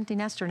an empty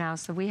nester now,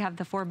 so we have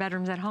the 4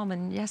 bedrooms at home,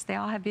 and yes, they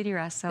all have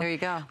Beautyrest. So there you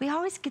go. We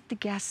always get the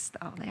guests,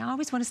 though. They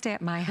always want to stay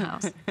at my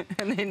house.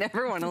 And they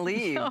never want to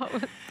leave. No,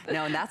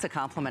 and that's a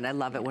compliment. I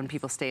love it when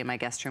people stay in my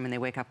guest room and they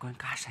wake up going,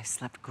 gosh, I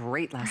slept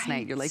great last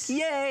night. You're like,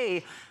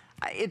 yay.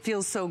 It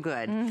feels so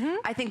good.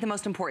 I think the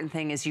most important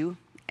thing is you.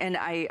 And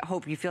I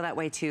hope you feel that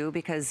way too,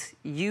 because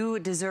you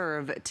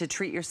deserve to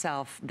treat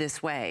yourself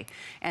this way.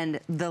 And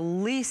the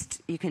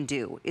least you can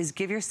do is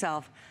give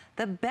yourself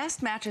the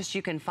best mattress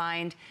you can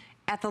find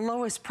at the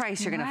lowest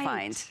price you're gonna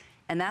find.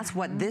 And that's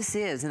what this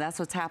is, and that's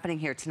what's happening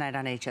here tonight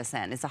on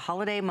HSN. It's a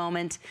holiday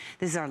moment.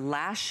 This is our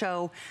last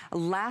show,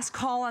 last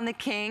call on the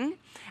King,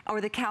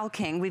 or the Cal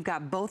King. We've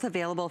got both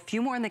available. A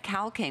few more in the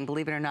Cal King,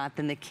 believe it or not,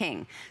 than the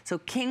King. So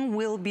King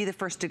will be the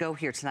first to go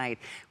here tonight.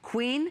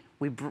 Queen,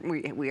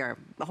 we are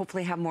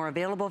hopefully have more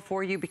available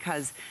for you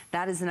because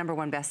that is the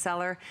 #1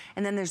 bestseller.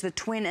 And then there's the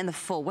twin and the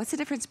full. What's the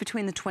difference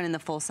between the twin and the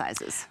full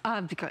sizes?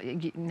 Because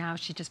now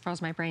she just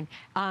froze my brain.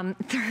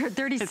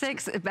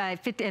 36 by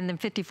 50, and then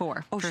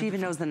 54. Oh, she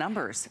even knows the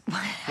numbers.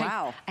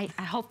 Wow. I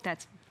hope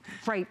that's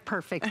right,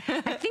 perfect.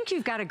 I think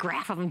you've got a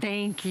graph of them.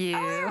 Thank you.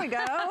 Oh, there we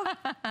go.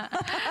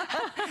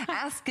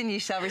 Ask and you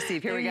shall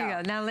receive. Here we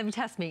go. Now let me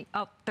test me.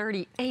 Oh,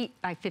 38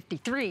 by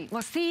 53.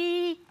 Well,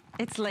 see?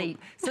 It's late.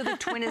 So the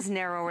twin is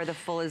narrower. The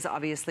full is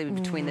obviously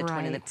between the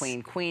twin and the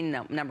queen. Queen,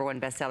 #1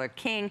 bestseller.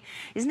 King,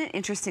 isn't it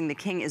interesting? The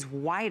King is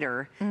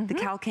wider. The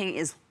Cal King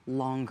is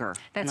longer.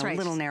 That's and a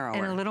little narrower.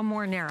 And a little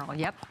more narrow.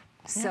 Yep.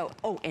 So,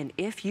 and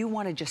if you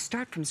want to just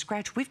start from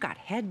scratch, we've got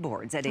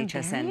headboards at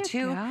HSN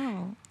too.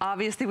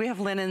 Obviously, we have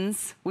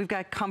linens, we've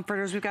got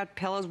comforters, we've got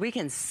pillows. We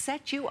can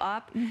set you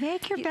up.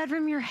 Make your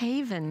bedroom your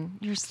haven,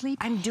 your sleep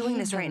I'm doing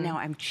this right now.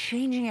 I'm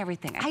changing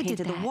everything. I painted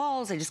did the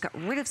walls. I just got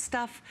rid of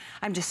stuff.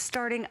 I'm just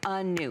starting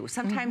anew.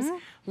 Sometimes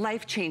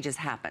life changes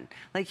happen.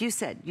 Like you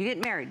said, you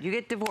get married, you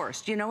get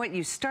divorced. You know what?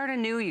 You start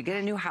anew, you get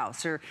a new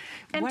house or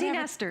empty whatever.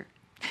 nester.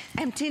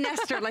 Empty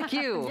nester like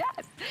you.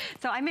 Yes.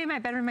 So I made my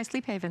bedroom my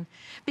sleep haven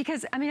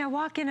because, I mean, I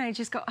walk in and I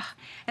just go, ugh.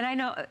 And I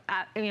know,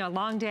 you know,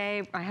 long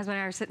day, my husband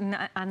and I are sitting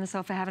on the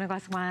sofa having a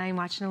glass of wine,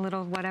 watching a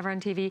little whatever on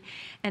TV.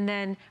 And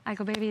then I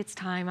go, baby, it's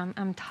time.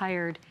 I'm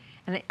tired.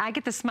 And I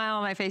get the smile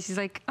on my face. He's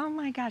like, oh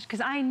my gosh, because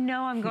I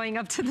know I'm going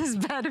up to this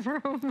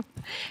bedroom.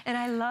 And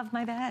I love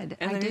my bed.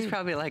 And then he's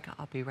probably like,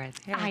 I'll be right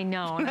here. I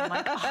know. And I'm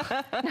like,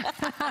 oh.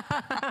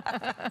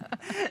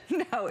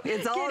 No,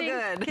 it's all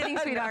good. Kidding,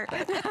 sweetheart.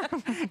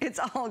 It's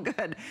all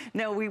good.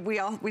 No,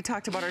 we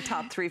talked about our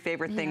top 3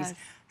 favorite things. Yes.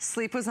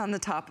 Sleep was on the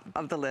top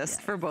of the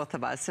list for both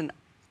of us. And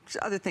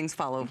other things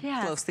follow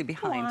closely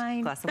behind.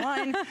 Wine. Glass of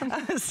wine,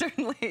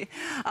 certainly.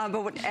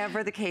 But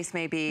whatever the case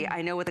may be,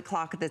 I know with the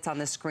clock that's on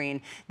the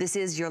screen, this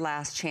is your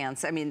last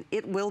chance. I mean,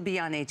 it will be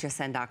on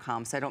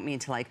hsn.com, so I don't mean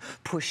to like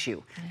push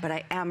you, but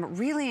I am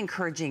really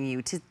encouraging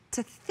you to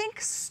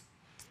think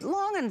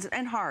long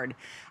and hard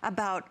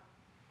about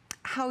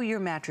how your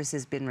mattress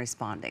has been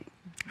responding.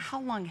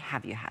 How long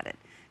have you had it?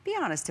 Be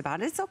honest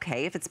about it. It's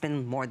okay if it's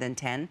been more than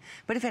 10,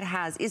 but if it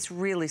has, it's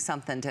really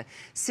something to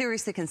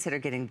seriously consider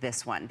getting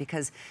this one,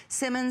 because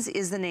Simmons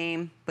is the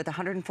name with a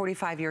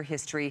 145-year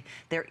history.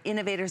 They're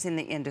innovators in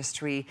the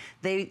industry.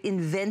 They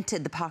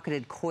invented the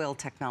pocketed coil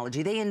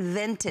technology. They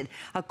invented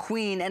a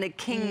queen and a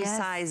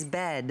king-size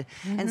bed.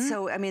 And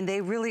so, I mean,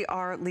 they really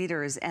are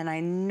leaders, and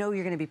I know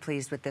you're going to be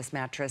pleased with this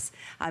mattress.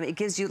 It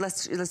gives you,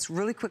 let's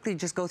really quickly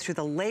just go through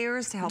the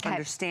layers to help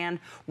understand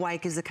why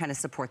it gives the kind of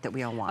support that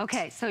we all want.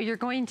 Okay, so you're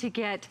going to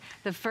get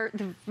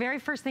the very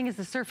first thing is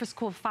the surface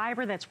cool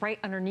fiber that's right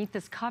underneath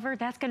this cover.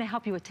 That's going to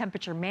help you with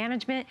temperature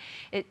management.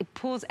 It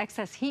pulls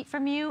excess heat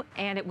from you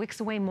and it wicks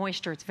away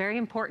moisture. It's very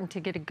important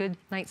to get a good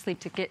night's sleep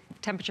to get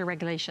temperature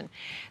regulation.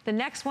 The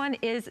next one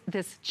is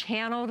this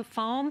channeled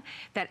foam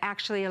that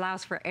actually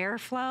allows for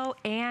airflow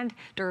and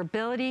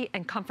durability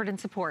and comfort and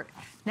support.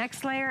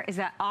 Next layer is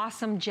that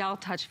awesome gel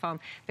touch foam.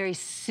 Very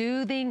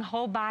soothing,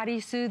 whole body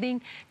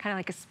soothing, kind of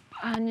like a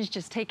sponge,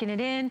 just taking it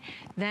in.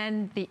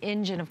 Then the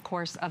engine, of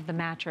course, of the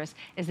mattress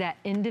is that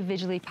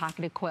individually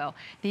pocketed coil.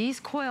 These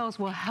coils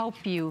will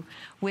help you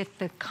with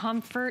the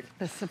comfort,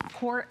 the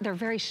support. They're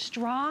very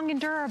strong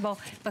and durable,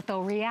 but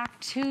they'll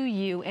react to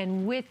you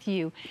and with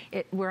you.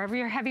 Wherever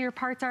your heavier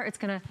parts are, it's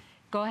gonna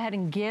go ahead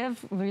and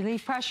give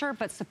relief pressure,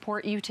 but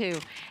support you too.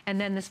 And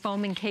then this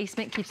foam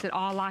encasement keeps it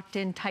all locked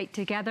in tight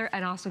together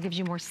and also gives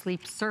you more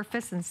sleep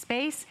surface and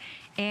space.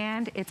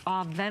 And it's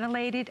all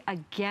ventilated,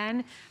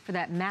 again, for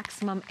that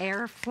maximum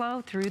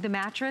airflow through the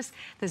mattress.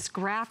 This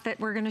graph that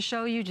we're gonna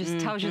show you just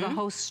tells you the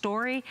whole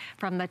story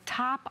from the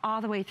top all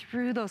the way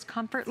through those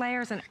comfort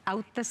layers and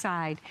out the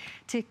side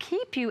to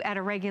keep you at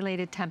a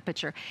regulated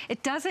temperature.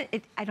 It doesn't,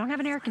 I don't have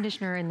an air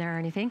conditioner in there or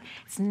anything.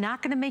 It's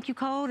not gonna make you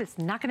cold, it's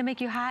not gonna make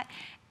you hot.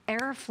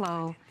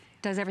 Airflow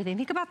does everything.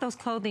 Think about those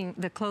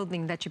the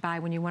clothing that you buy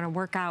when you want to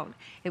work out.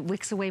 It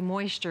wicks away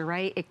moisture,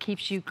 right? It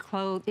keeps you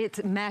clothed.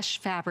 It's mesh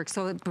fabric,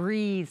 so it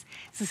breathes.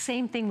 It's the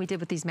same thing we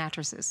did with these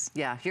mattresses.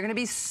 Yeah, you're gonna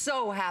be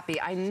so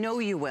happy. I know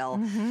you will.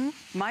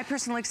 My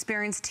personal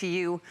experience to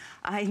you,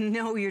 I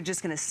know you're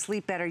just gonna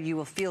sleep better, you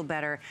will feel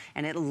better,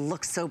 and it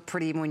looks so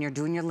pretty when you're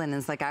doing your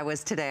linens like I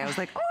was today. I was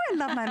like, oh, I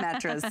love my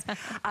mattress.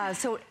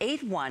 So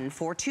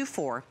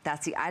 81424,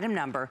 that's the item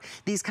number.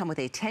 These come with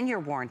a 10-year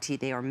warranty.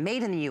 They are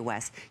made in the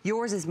US.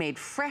 Yours is made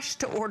fresh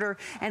to order,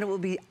 and it will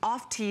be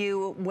off to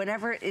you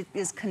whenever it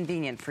is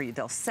convenient for you.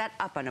 They'll set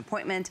up an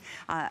appointment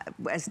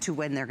as to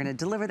when they're gonna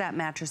deliver that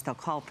mattress. They'll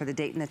call for the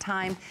date and the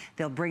time.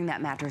 They'll bring that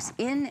mattress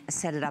in,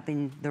 set it up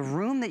in the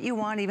room that you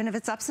want, even if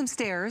it's up some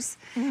stairs,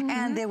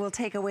 and they will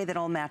take away that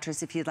old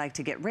mattress if you'd like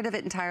to get rid of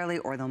it entirely,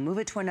 or they'll move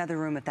it to another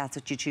room if that's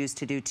what you choose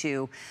to do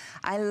too.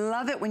 I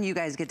love it when you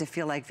guys get to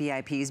feel like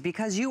VIPs,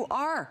 because you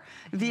are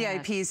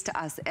VIPs to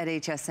us at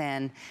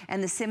HSN,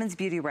 and the Simmons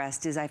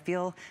Beautyrest is, I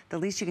feel, the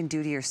least you can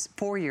do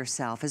for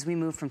yourself. As we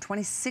move from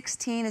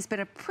 2016, it's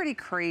been a pretty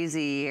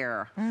crazy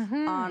year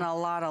on a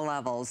lot of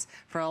levels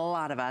for a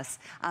lot of us.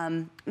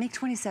 Make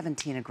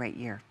 2017 a great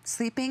year.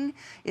 Sleeping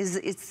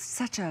it's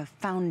such a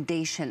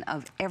foundation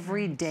of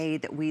every day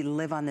that we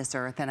live on this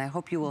earth, and I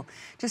hope you will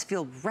just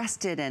feel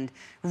rested and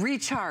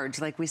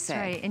recharged, like we say.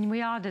 That's right, and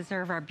we all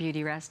deserve our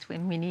beauty rest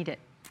when we need it.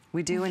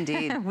 We do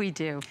indeed. We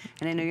do.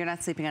 And I know you're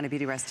not sleeping on a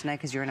Beautyrest tonight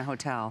because you're in a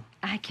hotel.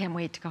 I can't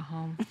wait to go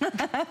home.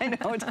 I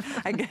know,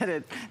 I get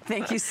it.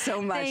 Thank you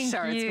so much,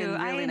 Shar. It's been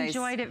really nice. I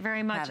enjoyed it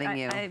very much.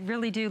 I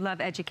really do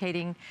love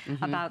educating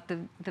about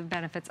the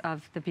benefits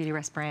of the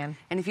Beautyrest brand.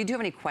 And if you do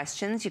have any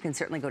questions, you can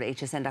certainly go to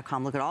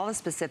hsn.com, look at all the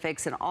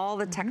specifics and all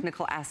the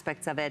technical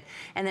aspects of it,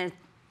 and then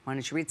why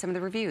don't you read some of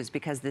the reviews,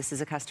 because this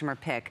is a customer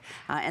pick.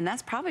 And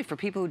that's probably for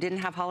people who didn't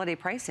have holiday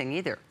pricing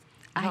either.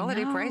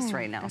 Holiday price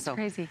right now. That's so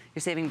crazy.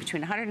 You're saving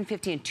between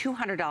 $150 and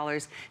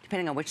 $200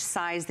 depending on which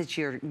size that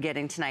you're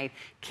getting tonight.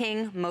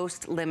 King,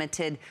 most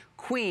limited,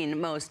 queen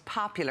most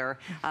popular,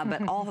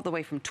 but all the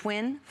way from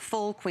twin,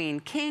 full, queen,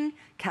 king,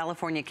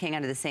 California king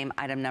under the same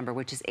item number,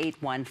 which is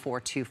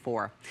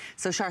 81424.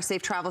 So Char,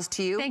 safe travels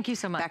to you. Thank you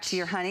so much. Back to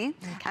your honey.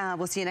 Okay.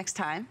 We'll see you next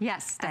time.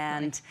 Yes,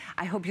 definitely. And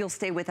I hope you'll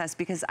stay with us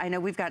because I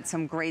know we've got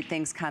some great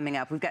things coming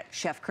up. We've got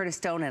Chef Curtis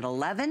Stone at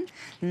 11.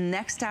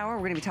 Next hour,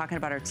 we're gonna be talking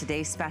about our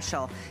Today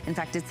Special. In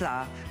fact, it's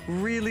a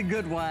really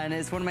good one.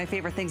 It's one of my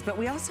favorite things, but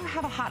we also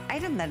have a hot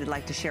item that I'd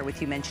like to share with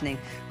you, mentioning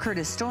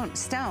Curtis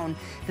Stone,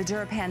 the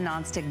DuraPan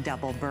nonstick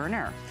double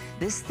burner.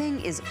 This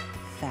thing is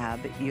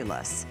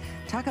fabulous.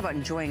 Talk about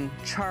enjoying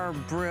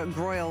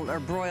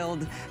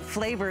broiled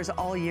flavors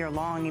all year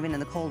long, even in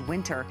the cold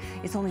winter.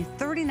 It's only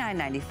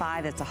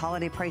 $39.95. That's a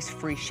holiday price,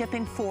 free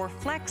shipping, 4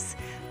 flex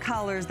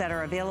colors that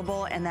are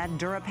available, and that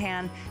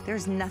DuraPan,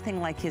 there's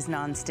nothing like his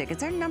nonstick.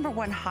 It's our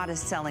 #1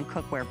 hottest selling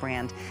cookware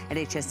brand at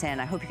HSN.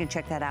 I hope you can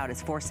check that out.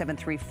 It's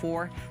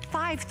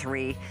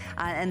 473-453,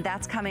 and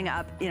that's coming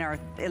up in our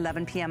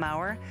 11 p.m.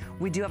 hour.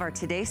 We do have our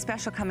Today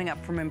Special coming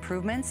up from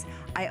Improvements.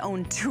 I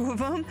own 2 of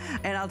them,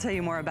 and I'll tell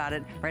you more about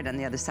it right on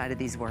the other side of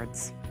these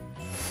words.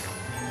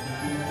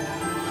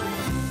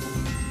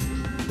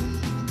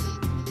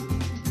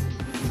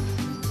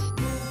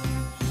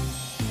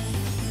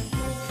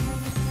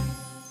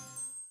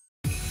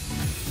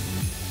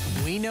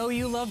 We know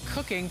you love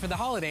cooking for the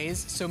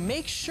holidays, so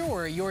make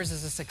sure yours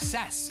is a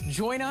success.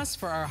 Join us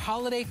for our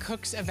Holiday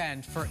Cooks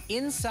event for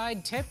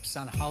inside tips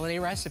on holiday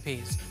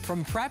recipes.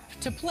 From prep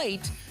to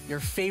plate, your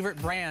favorite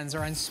brands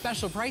are on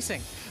special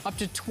pricing. Up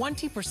to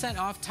 20%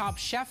 off top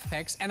chef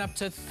picks and up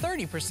to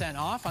 30%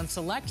 off on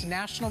select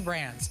national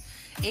brands.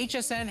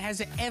 HSN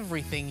has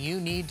everything you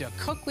need to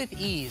cook with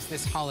ease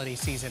this holiday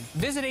season.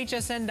 Visit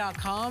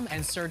hsn.com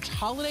and search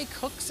Holiday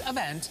Cooks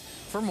event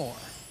for more.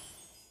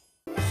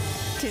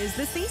 'Tis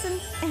the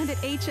season, and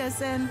at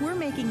HSN, we're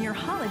making your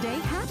holiday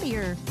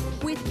happier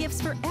with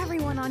gifts for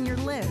everyone on your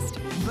list.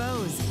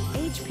 Bose,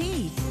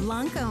 HP,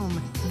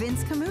 Lancome,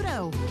 Vince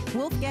Camuto,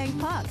 Wolfgang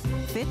Puck,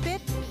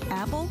 Fitbit,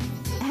 Apple,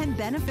 and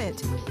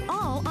Benefit,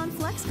 all on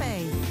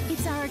FlexPay.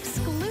 It's our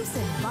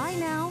exclusive buy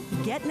now,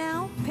 get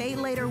now, pay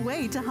later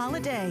way to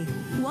holiday.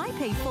 Why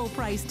pay full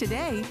price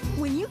today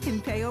when you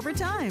can pay over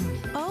time?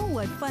 Oh,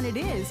 what fun it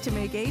is to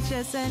make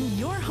HSN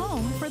your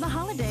home for the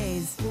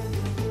holidays.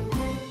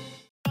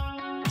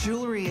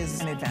 Jewelry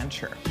is an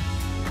adventure.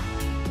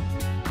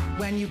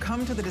 When you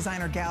come to the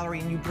designer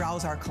gallery and you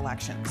browse our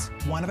collections,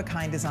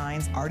 one-of-a-kind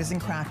designs, artisan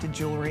crafted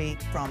jewelry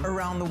from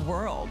around the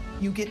world,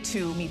 you get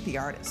to meet the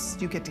artists.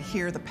 You get to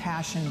hear the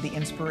passion, the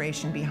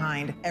inspiration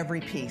behind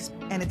every piece.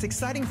 And it's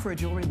exciting for a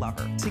jewelry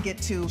lover to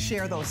get to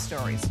share those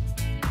stories.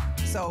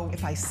 So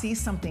if I see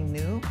something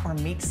new or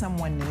meet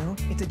someone new,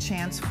 it's a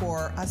chance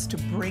for us to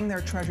bring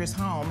their treasures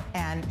home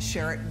and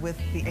share it with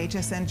the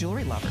HSN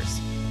jewelry lovers.